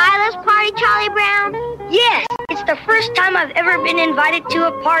to Viola's party, Charlie Brown? Yes, it's the first time I've ever been invited to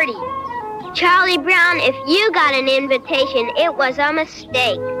a party. Charlie Brown, if you got an invitation, it was a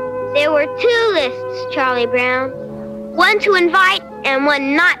mistake. There were 2 lists, Charlie Brown. One to invite and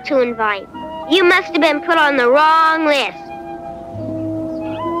one not to invite. You must have been put on the wrong list.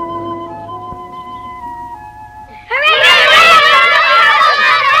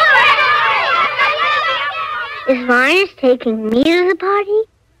 Is Linus taking me to the party?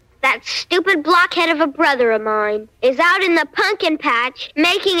 That stupid blockhead of a brother of mine is out in the pumpkin patch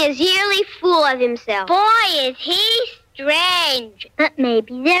making his yearly fool of himself. Boy, is he strange. But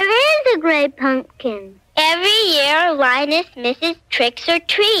maybe there is a great pumpkin. Every year, Linus misses tricks or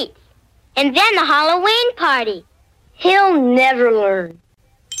treats. And then the Halloween party. He'll never learn.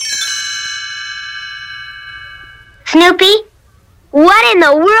 Snoopy, what in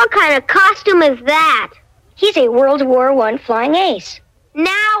the world kind of costume is that? He's a World War I flying ace.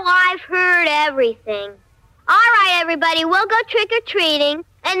 Now I've heard everything. All right, everybody, we'll go trick-or-treating,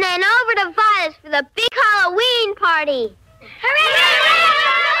 and then over to Vilas for the big Halloween party.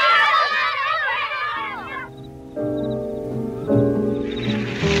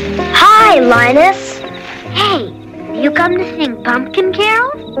 Hi, Linus. Hey, you come to sing pumpkin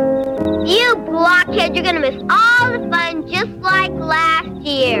carols? You blockhead, you're gonna miss all the fun just like last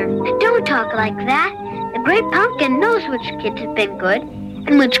year. Don't talk like that. The Great Pumpkin knows which kids have been good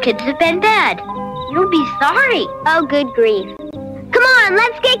and which kids have been bad. You'll be sorry. Oh, good grief. Come on,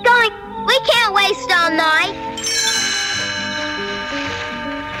 let's get going. We can't waste all night.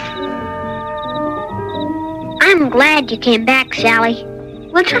 I'm glad you came back, Sally.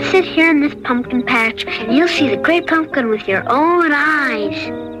 We'll just sit here in this pumpkin patch and you'll see the Great Pumpkin with your own eyes.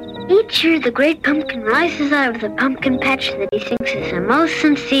 Each year the Great Pumpkin rises out of the pumpkin patch that he thinks is the most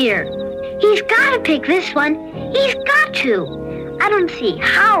sincere. He's got to pick this one. He's got to. I don't see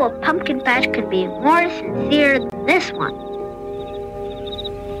how a pumpkin patch could be more sincere than this one.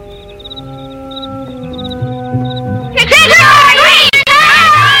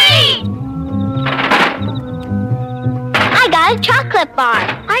 I got a chocolate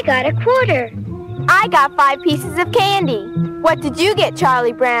bar. I got a quarter. I got 5 pieces of candy. What did you get,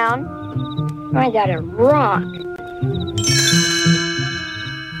 Charlie Brown? I got a rock.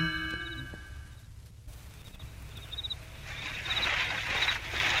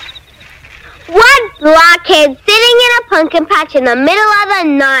 What blockhead sitting in a pumpkin patch in the middle of the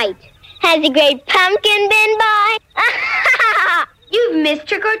night? Has the Great Pumpkin been by? You've missed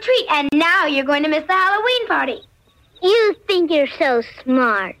trick or treat, and now you're going to miss the Halloween party. You think you're so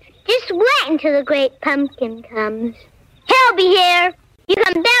smart. Just wait until the Great Pumpkin comes. He'll be here. You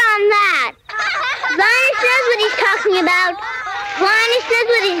can bet on that. Linus knows what he's talking about. Linus knows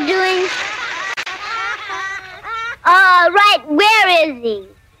what he's doing. All right, where is he?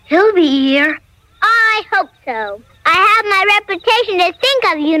 He'll be here. I hope so. I have my reputation to think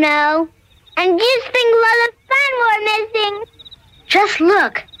of, you know. And just think of all the fun we're missing. Just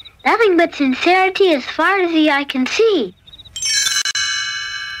look. Nothing but sincerity as far as the eye can see.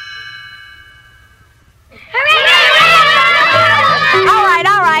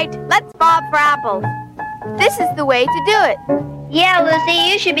 All right. Let's bob for apples. This is the way to do it. Yeah, Lucy,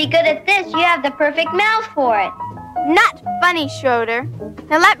 you should be good at this. You have the perfect mouth for it. Not funny, Schroeder.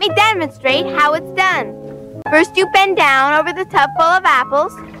 Now let me demonstrate how it's done. First you bend down over the tub full of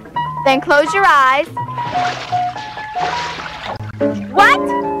apples. Then close your eyes. What?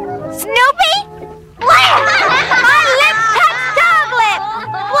 Snoopy? Blast! My lips touch chocolate!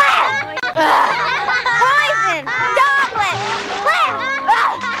 Blast! Poison! Chocolate!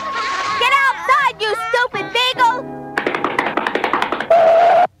 Blast! Get outside, you stupid beagle!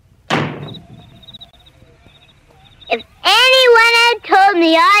 If anyone had told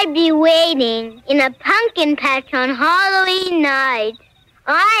me I'd be waiting in a pumpkin patch on Halloween night,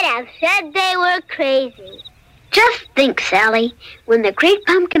 I'd have said they were crazy. Just think, Sally, when the Great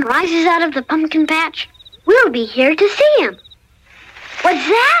Pumpkin rises out of the pumpkin patch, we'll be here to see him. What's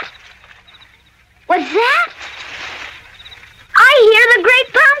that? What's that? I hear the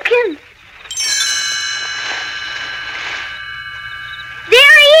Great Pumpkin.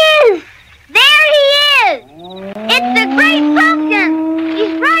 There he is! There he is! It's the Great Pumpkin!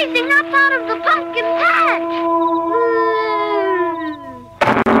 He's rising up out of the pumpkin patch!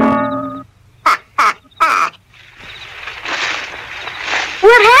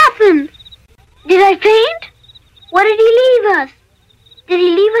 What happened? Did I faint? What did he leave us? Did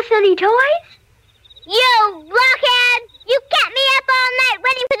he leave us any toys? You blockhead! You kept me up all night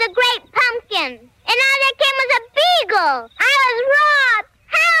waiting for the Great Pumpkin. And all that came was a beagle. I was robbed.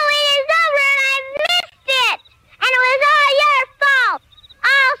 Halloween is over and I missed it. And it was all your fault.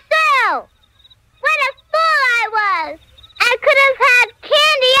 Also, what a fool I was. I could have had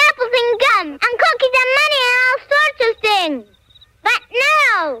candy, apples, and gum, and cookies and money and all sorts of things. But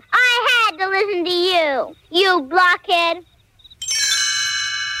no, I listen to you, you blockhead.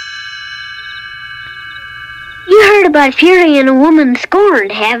 You heard about Fury and a Woman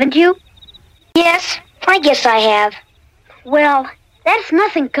Scorned, haven't you? Yes, I guess I have. Well, that's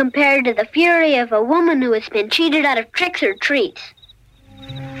nothing compared to the fury of a woman who has been cheated out of tricks or treats.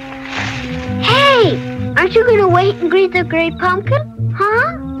 Hey! Aren't you going to wait and greet the Great Pumpkin?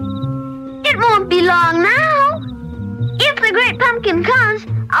 Huh? It won't be long now. If the Great Pumpkin comes,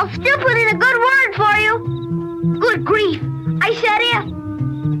 I'll still put in a good word for you. Good grief. I said if.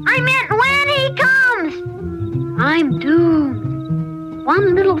 I meant when he comes. I'm doomed.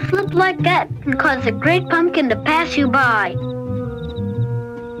 One little slip like that can cause the Great Pumpkin to pass you by.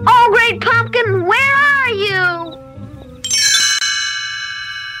 Oh, Great Pumpkin, where are you?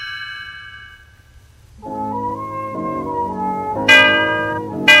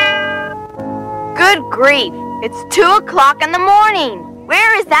 Good grief. It's 2 o'clock in the morning.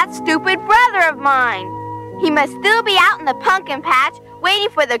 Where is that stupid brother of mine? He must still be out in the pumpkin patch waiting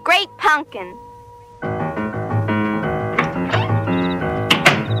for the Great Pumpkin.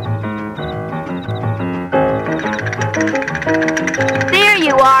 There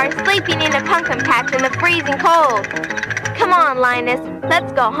you are, sleeping in a pumpkin patch in the freezing cold. Come on, Linus,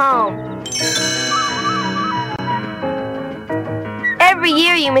 let's go home. Every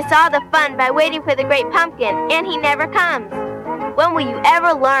year you miss all the fun by waiting for the Great Pumpkin, and he never comes. When will you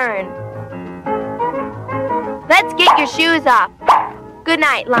ever learn? Let's get your shoes off. Good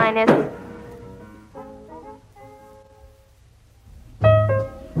night, Linus.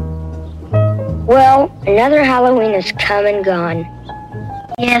 Well, another Halloween has come and gone.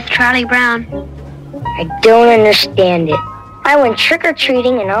 Yes, Charlie Brown. I don't understand it. I went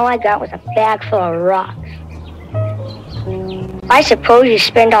trick-or-treating and all I got was a bag full of rocks. I suppose you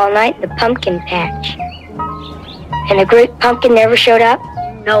spend all night in the pumpkin patch. And the Great Pumpkin never showed up?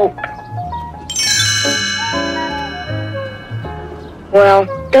 Nope. Well,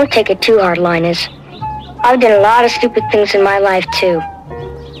 don't take it too hard, Linus. I've done a lot of stupid things in my life, too.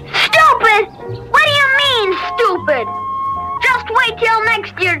 Stupid? What do you mean, stupid? Just wait till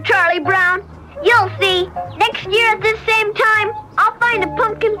next year, Charlie Brown. You'll see. Next year at this same time, I'll find a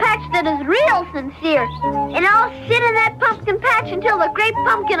pumpkin patch that is real sincere. And I'll sit in that pumpkin patch until the Great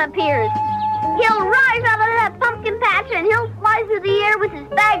Pumpkin appears. He'll rise out of that pumpkin patch and he'll fly through the air with his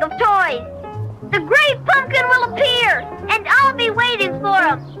bag of toys. The Great Pumpkin will appear, and I'll be waiting for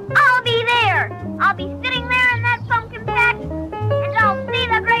him. I'll be there. I'll be sitting there in that pumpkin patch, and I'll see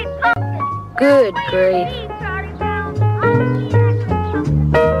the Great Pumpkin. Good grief. Charlie Brown. I'll see that.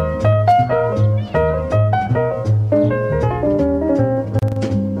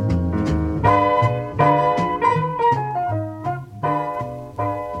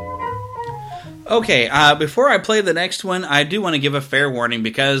 Okay, before I play the next one, I do want to give a fair warning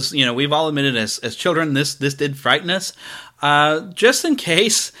because, you know, we've all admitted as children this did frighten us. Just in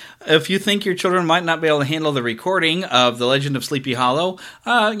case, if you think your children might not be able to handle the recording of The Legend of Sleepy Hollow,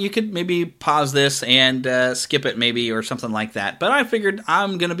 you could maybe pause this and skip it maybe or something like that. But I figured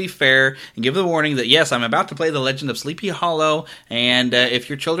I'm going to be fair and give the warning that, yes, I'm about to play The Legend of Sleepy Hollow, and if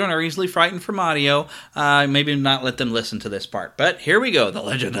your children are easily frightened from audio, maybe not let them listen to this part. But here we go, The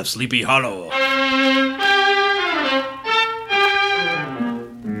Legend of Sleepy Hollow.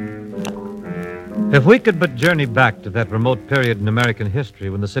 If we could but journey back to that remote period in American history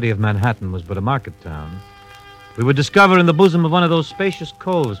when the city of Manhattan was but a market town, we would discover in the bosom of one of those spacious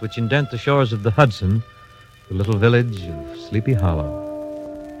coves which indent the shores of the Hudson the little village of Sleepy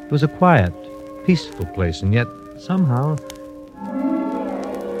Hollow. It was a quiet, peaceful place, and yet somehow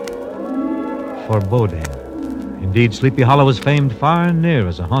foreboding. Indeed, Sleepy Hollow was famed far and near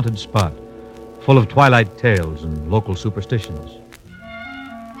as a haunted spot, full of twilight tales and local superstitions.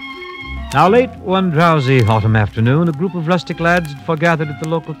 Now, late one drowsy autumn afternoon, a group of rustic lads had foregathered at the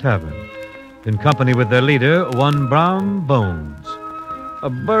local tavern, in company with their leader, one Bram Bones, a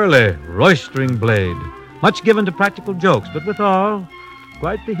burly, roistering blade, much given to practical jokes, but withal,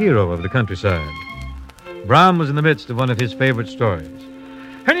 quite the hero of the countryside. Bram was in the midst of one of his favorite stories.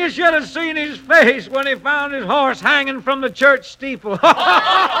 And you should have seen his face when he found his horse hanging from the church steeple. Why,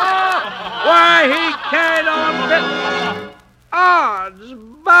 he carried on... Odds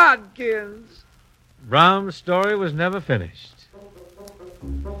bodkins! Bram's story was never finished.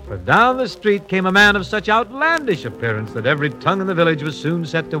 For down the street came a man of such outlandish appearance that every tongue in the village was soon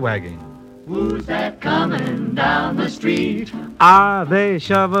set to wagging. Who's that coming down the street? Are they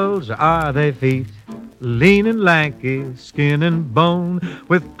shovels or are they feet? Lean and lanky, skin and bone,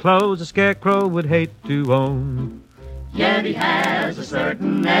 with clothes a scarecrow would hate to own. Yet he has a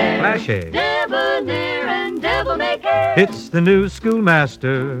certain air, Flashy, debonair and devil may care. It's the new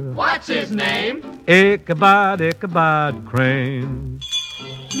schoolmaster. What's his name? Ichabod, Ichabod Crane.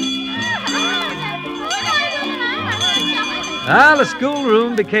 The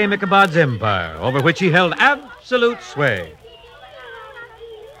schoolroom became Ichabod's empire, over which he held absolute sway.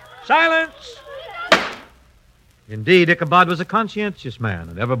 Silence! Indeed, Ichabod was a conscientious man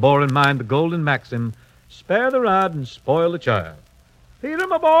and ever bore in mind the golden maxim, spare the rod and spoil the child. Peter,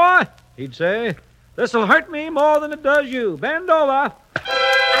 my boy, he'd say, this'll hurt me more than it does you. Bend over.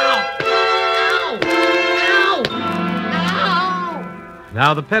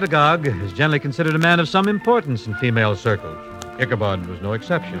 Now, the pedagogue is generally considered a man of some importance in female circles. Ichabod was no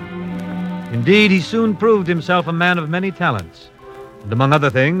exception. Indeed, he soon proved himself a man of many talents, and among other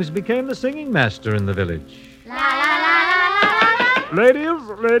things, became the singing master in the village.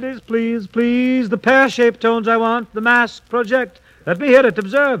 Ladies, please, the pear-shaped tones I want, the mask project. Let me hear it.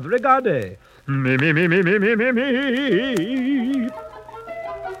 Observe. Regardez. Me.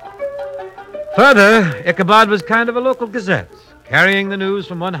 Further, Ichabod was kind of a local gazette, carrying the news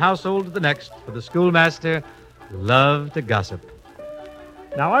from one household to the next, for the schoolmaster loved to gossip.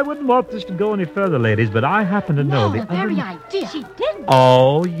 Now, I wouldn't want this to go any further, ladies, but I happen to know the very idea. She didn't.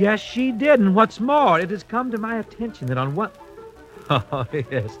 Oh, yes, she did. And what's more, it has come to my attention that on one... Oh,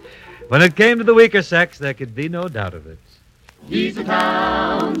 yes. When it came to the weaker sex, there could be no doubt of it. He's a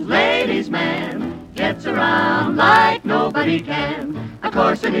town's ladies' man, gets around like nobody can. Of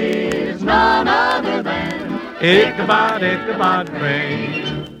course it is none other than Ichabod, Ichabod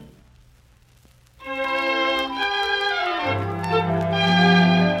Crane.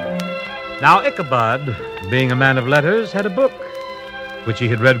 Now, Ichabod, being a man of letters, had a book, which he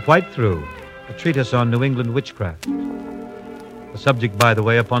had read quite through, a treatise on New England witchcraft. A subject, by the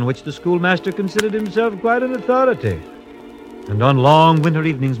way, upon which the schoolmaster considered himself quite an authority. And on long winter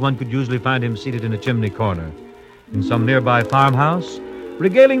evenings, one could usually find him seated in a chimney corner in some nearby farmhouse,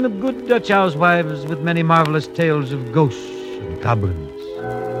 regaling the good Dutch housewives with many marvelous tales of ghosts and goblins.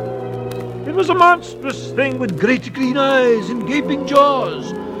 It was a monstrous thing with great green eyes and gaping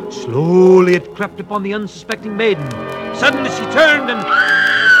jaws. Slowly it crept upon the unsuspecting maiden. Suddenly she turned and...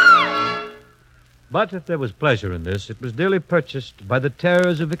 But if there was pleasure in this, it was dearly purchased by the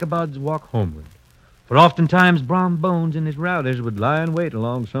terrors of Ichabod's walk homeward. For oftentimes Brom Bones and his rowdies would lie in wait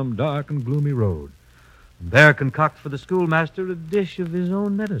along some dark and gloomy road, and there concoct for the schoolmaster a dish of his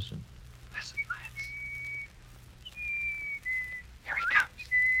own medicine. Listen, lads. Here he comes.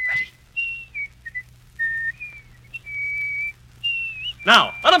 Ready?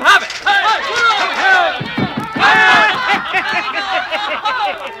 Now, let him have it!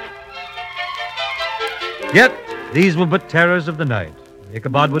 Yet these were but terrors of the night.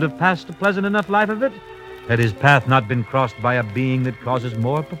 Ichabod would have passed a pleasant enough life of it had his path not been crossed by a being that causes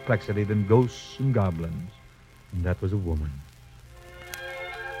more perplexity than ghosts and goblins. And that was a woman.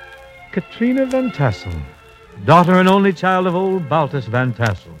 Katrina Van Tassel, daughter and only child of old Baltus Van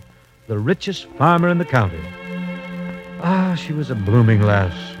Tassel, the richest farmer in the county. She was a blooming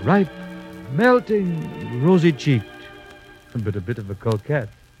lass, ripe, melting, rosy-cheeked, but a bit of a coquette.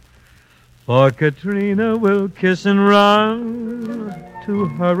 For Katrina will kiss and run, to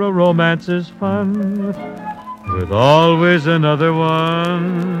her a romance is fun, with always another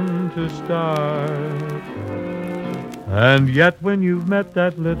one to start. And yet when you've met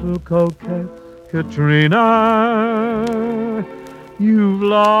that little coquette, Katrina, you've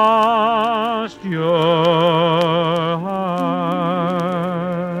lost your heart.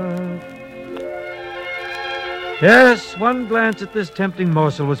 Yes, one glance at this tempting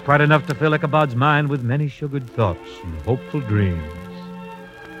morsel was quite enough to fill Ichabod's mind with many sugared thoughts and hopeful dreams.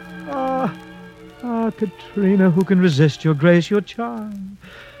 Katrina, who can resist your grace, your charm?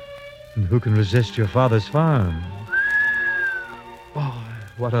 And who can resist your father's farm? Boy,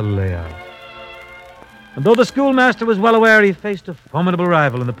 what a layout. And though the schoolmaster was well aware he faced a formidable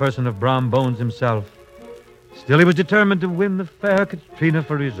rival in the person of Brom Bones himself, still he was determined to win the fair Katrina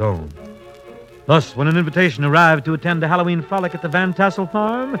for his own. Thus, when an invitation arrived to attend a Halloween frolic at the Van Tassel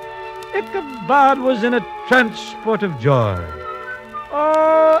farm, Ichabod was in a transport of joy.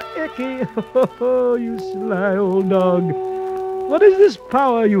 Oh, Icky, oh, you sly old dog. What is this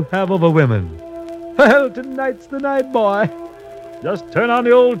power you have over women? Well, tonight's the night, boy. Just turn on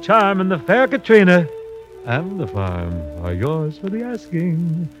the old charm and the fair Katrina and the farm are yours for the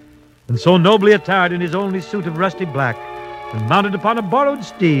asking. And so nobly attired in his only suit of rusty black and mounted upon a borrowed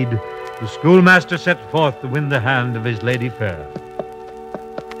steed, the schoolmaster set forth to win the hand of his lady fair.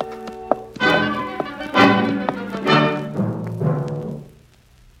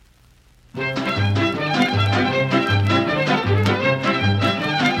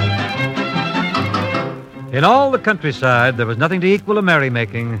 In all the countryside, there was nothing to equal a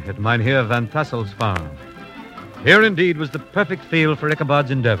merrymaking at Mynheer Van Tassel's farm. Here, indeed, was the perfect field for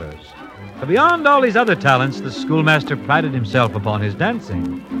Ichabod's endeavors. For beyond all his other talents, the schoolmaster prided himself upon his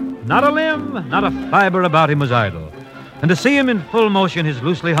dancing. Not a limb, not a fiber about him was idle. And to see him in full motion, his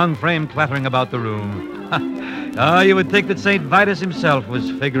loosely hung frame clattering about the room, you would think that St. Vitus himself was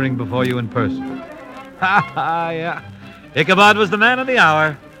figuring before you in person. Yeah. Ichabod was the man of the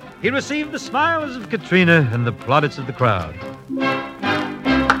hour. He received the smiles of Katrina and the plaudits of the crowd.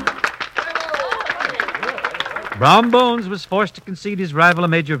 Brom Bones was forced to concede his rival a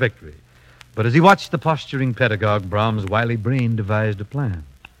major victory. But as he watched the posturing pedagogue, Brom's wily brain devised a plan.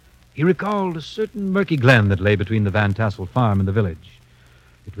 He recalled a certain murky glen that lay between the Van Tassel farm and the village.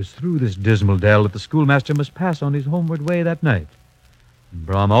 It was through this dismal dell that the schoolmaster must pass on his homeward way that night. And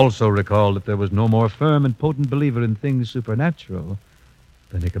Brom also recalled that there was no more firm and potent believer in things supernatural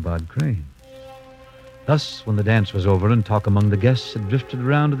than Ichabod Crane. Thus, when the dance was over and talk among the guests had drifted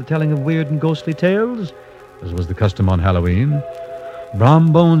around to the telling of weird and ghostly tales, as was the custom on Halloween,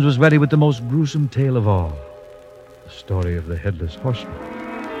 Brom Bones was ready with the most gruesome tale of all, the story of the Headless Horseman.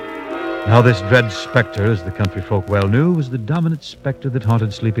 Now this dread specter, as the country folk well knew, was the dominant specter that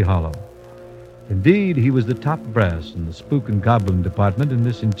haunted Sleepy Hollow. Indeed, he was the top brass in the spook and goblin department in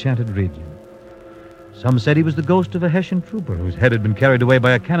this enchanted region. Some said he was the ghost of a Hessian trooper whose head had been carried away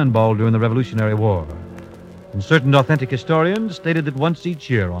by a cannonball during the Revolutionary War. And certain authentic historians stated that once each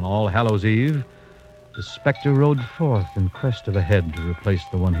year on All Hallows' Eve, the specter rode forth in quest of a head to replace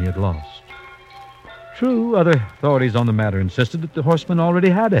the one he had lost. True, other authorities on the matter insisted that the horseman already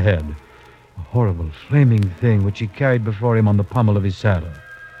had a head, a horrible, flaming thing which he carried before him on the pommel of his saddle.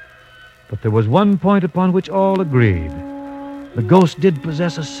 But there was one point upon which all agreed. The ghost did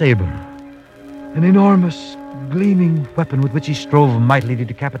possess a saber, an enormous, gleaming weapon with which he strove mightily to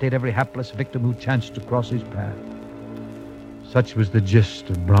decapitate every hapless victim who chanced to cross his path. Such was the gist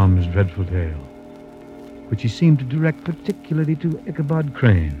of Brom's dreadful tale, which he seemed to direct particularly to Ichabod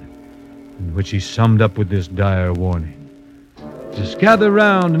Crane, and which he summed up with this dire warning. Just gather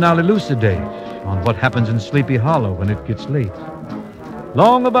round and I'll elucidate on what happens in Sleepy Hollow when it gets late.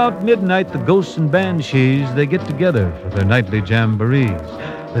 Long about midnight, the ghosts and banshees, they get together for their nightly jamborees.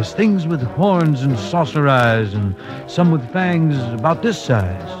 There's things with horns and saucer eyes, and some with fangs about this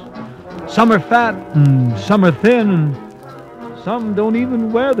size. Some are fat, and some are thin, and some don't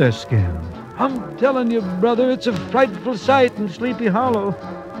even wear their skin. I'm telling you, brother, it's a frightful sight in Sleepy Hollow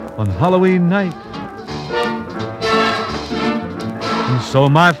on Halloween night. And so,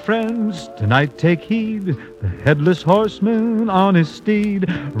 my friends, tonight take heed. The Headless Horseman on his steed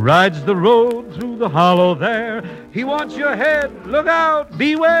rides the road through the hollow there. He wants your head, look out,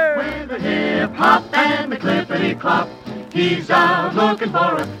 beware. With the hip-hop and the clippity-clop, he's out looking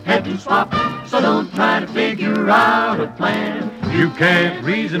for a head to swap. So don't try to figure out a plan. You can't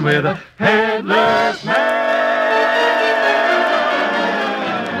reason with a headless man.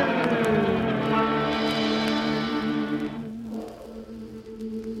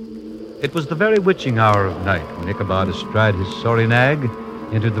 It was the very witching hour of night when Ichabod, astride his sorry nag,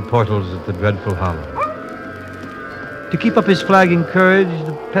 entered the portals of the dreadful hollow. To keep up his flagging courage,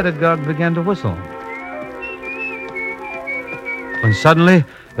 the pedagogue began to whistle. When suddenly,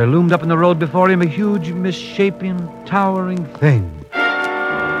 there loomed up in the road before him a huge, misshapen, towering thing.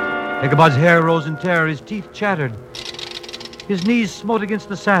 Ichabod's hair rose in terror, his teeth chattered. His knees smote against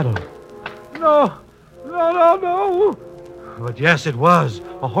the saddle. No! But yes, it was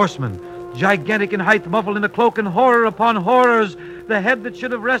a horseman, gigantic in height, muffled in a cloak, and horror upon horrors. The head that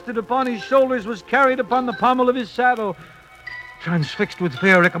should have rested upon his shoulders was carried upon the pommel of his saddle. Transfixed with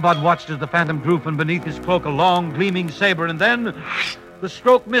fear, Ichabod watched as the phantom drew from beneath his cloak a long, gleaming saber, and then the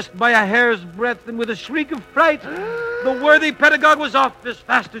stroke missed by a hair's breadth, and with a shriek of fright, the worthy pedagogue was off as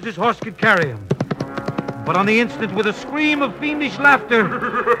fast as his horse could carry him. But on the instant, with a scream of fiendish laughter,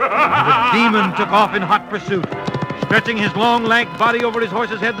 the demon took off in hot pursuit. Stretching his long, lank body over his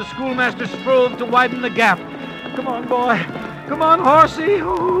horse's head, the schoolmaster strove to widen the gap. Come on, boy. Come on, horsey.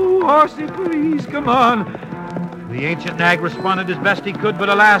 Oh, horsey, please, come on. The ancient nag responded as best he could, but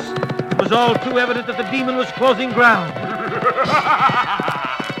alas, it was all too evident that the demon was closing ground.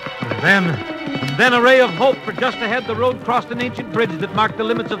 And then a ray of hope, for just ahead the road crossed an ancient bridge that marked the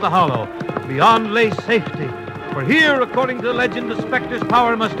limits of the hollow. Beyond lay safety, for here, according to the legend, the specter's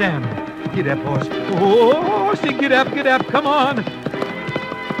power must end. Get up, horse. Oh, horsey, get up, come on.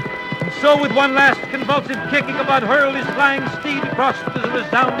 And so, with one last convulsive kick, Ichabod hurled his flying steed across the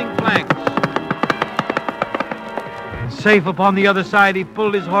resounding flanks. And safe upon the other side, he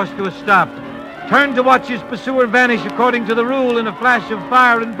pulled his horse to a stop, turned to watch his pursuer vanish according to the rule in a flash of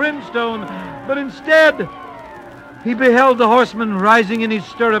fire and brimstone. But instead, he beheld the horseman rising in his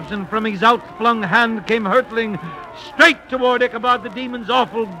stirrups, and from his outflung hand came hurtling straight toward Ichabod the demon's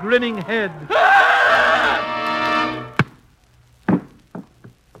awful grinning head.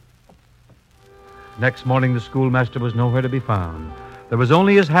 Next morning, the schoolmaster was nowhere to be found. There was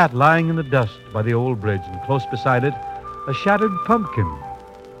only his hat lying in the dust by the old bridge, and close beside it, a shattered pumpkin.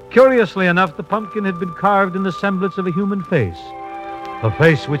 Curiously enough, the pumpkin had been carved in the semblance of a human face, a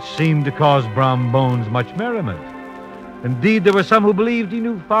face which seemed to cause Brom Bones much merriment. Indeed, there were some who believed he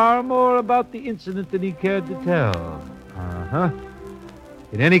knew far more about the incident than he cared to tell.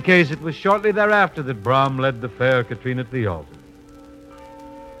 In any case, it was shortly thereafter that Brom led the fair Katrina to the altar.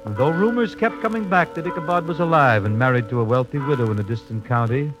 And though rumors kept coming back that Ichabod was alive and married to a wealthy widow in a distant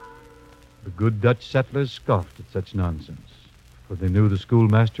county, the good Dutch settlers scoffed at such nonsense, for they knew the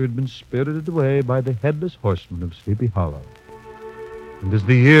schoolmaster had been spirited away by the headless horseman of Sleepy Hollow. And as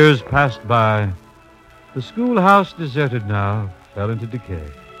the years passed by, the schoolhouse, deserted now, fell into decay.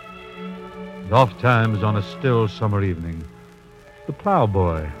 And oft-times on a still summer evening, the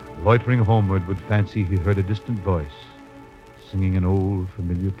plowboy, loitering homeward, would fancy he heard a distant voice singing an old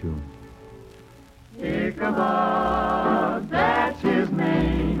familiar tune. Ichabod, that's his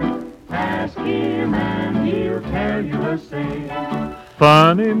name. Ask him and he'll tell you the same.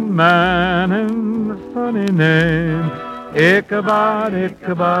 Funny man and funny name, Ichabod,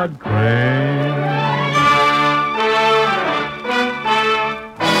 Ichabod Crane.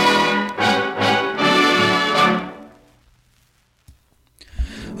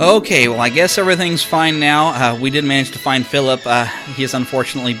 Okay, well, I guess everything's fine now. We did manage to find Philip. He has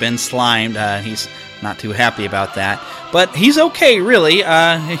unfortunately been slimed. He's not too happy about that. But he's okay, really.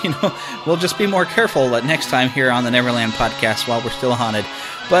 We'll just be more careful next time here on the Neverland Podcast while we're still haunted.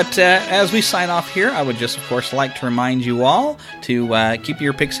 But as we sign off here, I would just, of course, like to remind you all to keep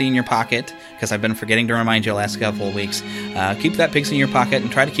your pixie in your pocket, because I've been forgetting to remind you the last couple of weeks. Keep that pixie in your pocket and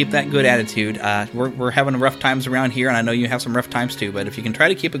try to keep that good attitude. We're having rough times around here, and I know you have some rough times too, but if you can try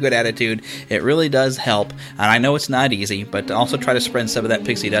to keep a good attitude, it really does help. And I know it's not easy, but also try to spread some of that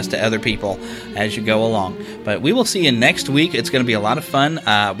pixie dust to other people as you go along. But we will see you next week. It's going to be a lot of fun.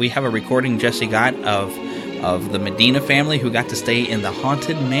 We have a recording Jesse got of the Medina family who got to stay in the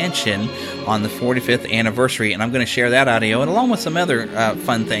Haunted Mansion on the 45th anniversary, and I'm going to share that audio, and along with some other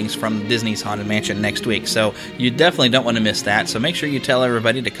fun things from Disney's Haunted Mansion next week. So you definitely don't want to miss that, so make sure you tell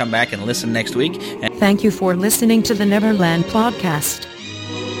everybody to come back and listen next week. Thank you for listening to the Neverland Podcast.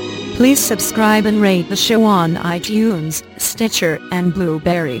 Please subscribe and rate the show on iTunes, Stitcher, and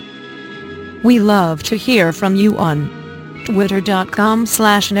Blueberry. We love to hear from you on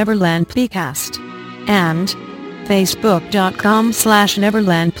twitter.com/NeverlandPodcast and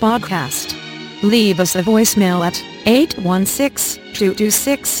facebook.com/NeverlandPodcast. Leave us a voicemail at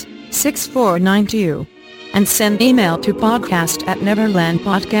 816-226-6492 and send email to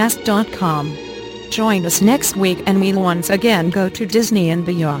podcast@neverlandpodcast.com. Join us next week and we'll once again go to Disney and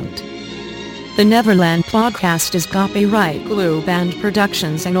beyond. The Neverland Podcast is copyright Glue Band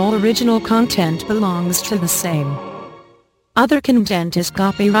Productions, and all original content belongs to the same. Other content is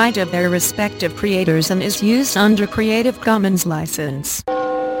copyright of their respective creators and is used under Creative Commons license.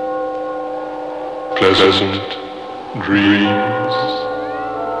 Pleasant dreams.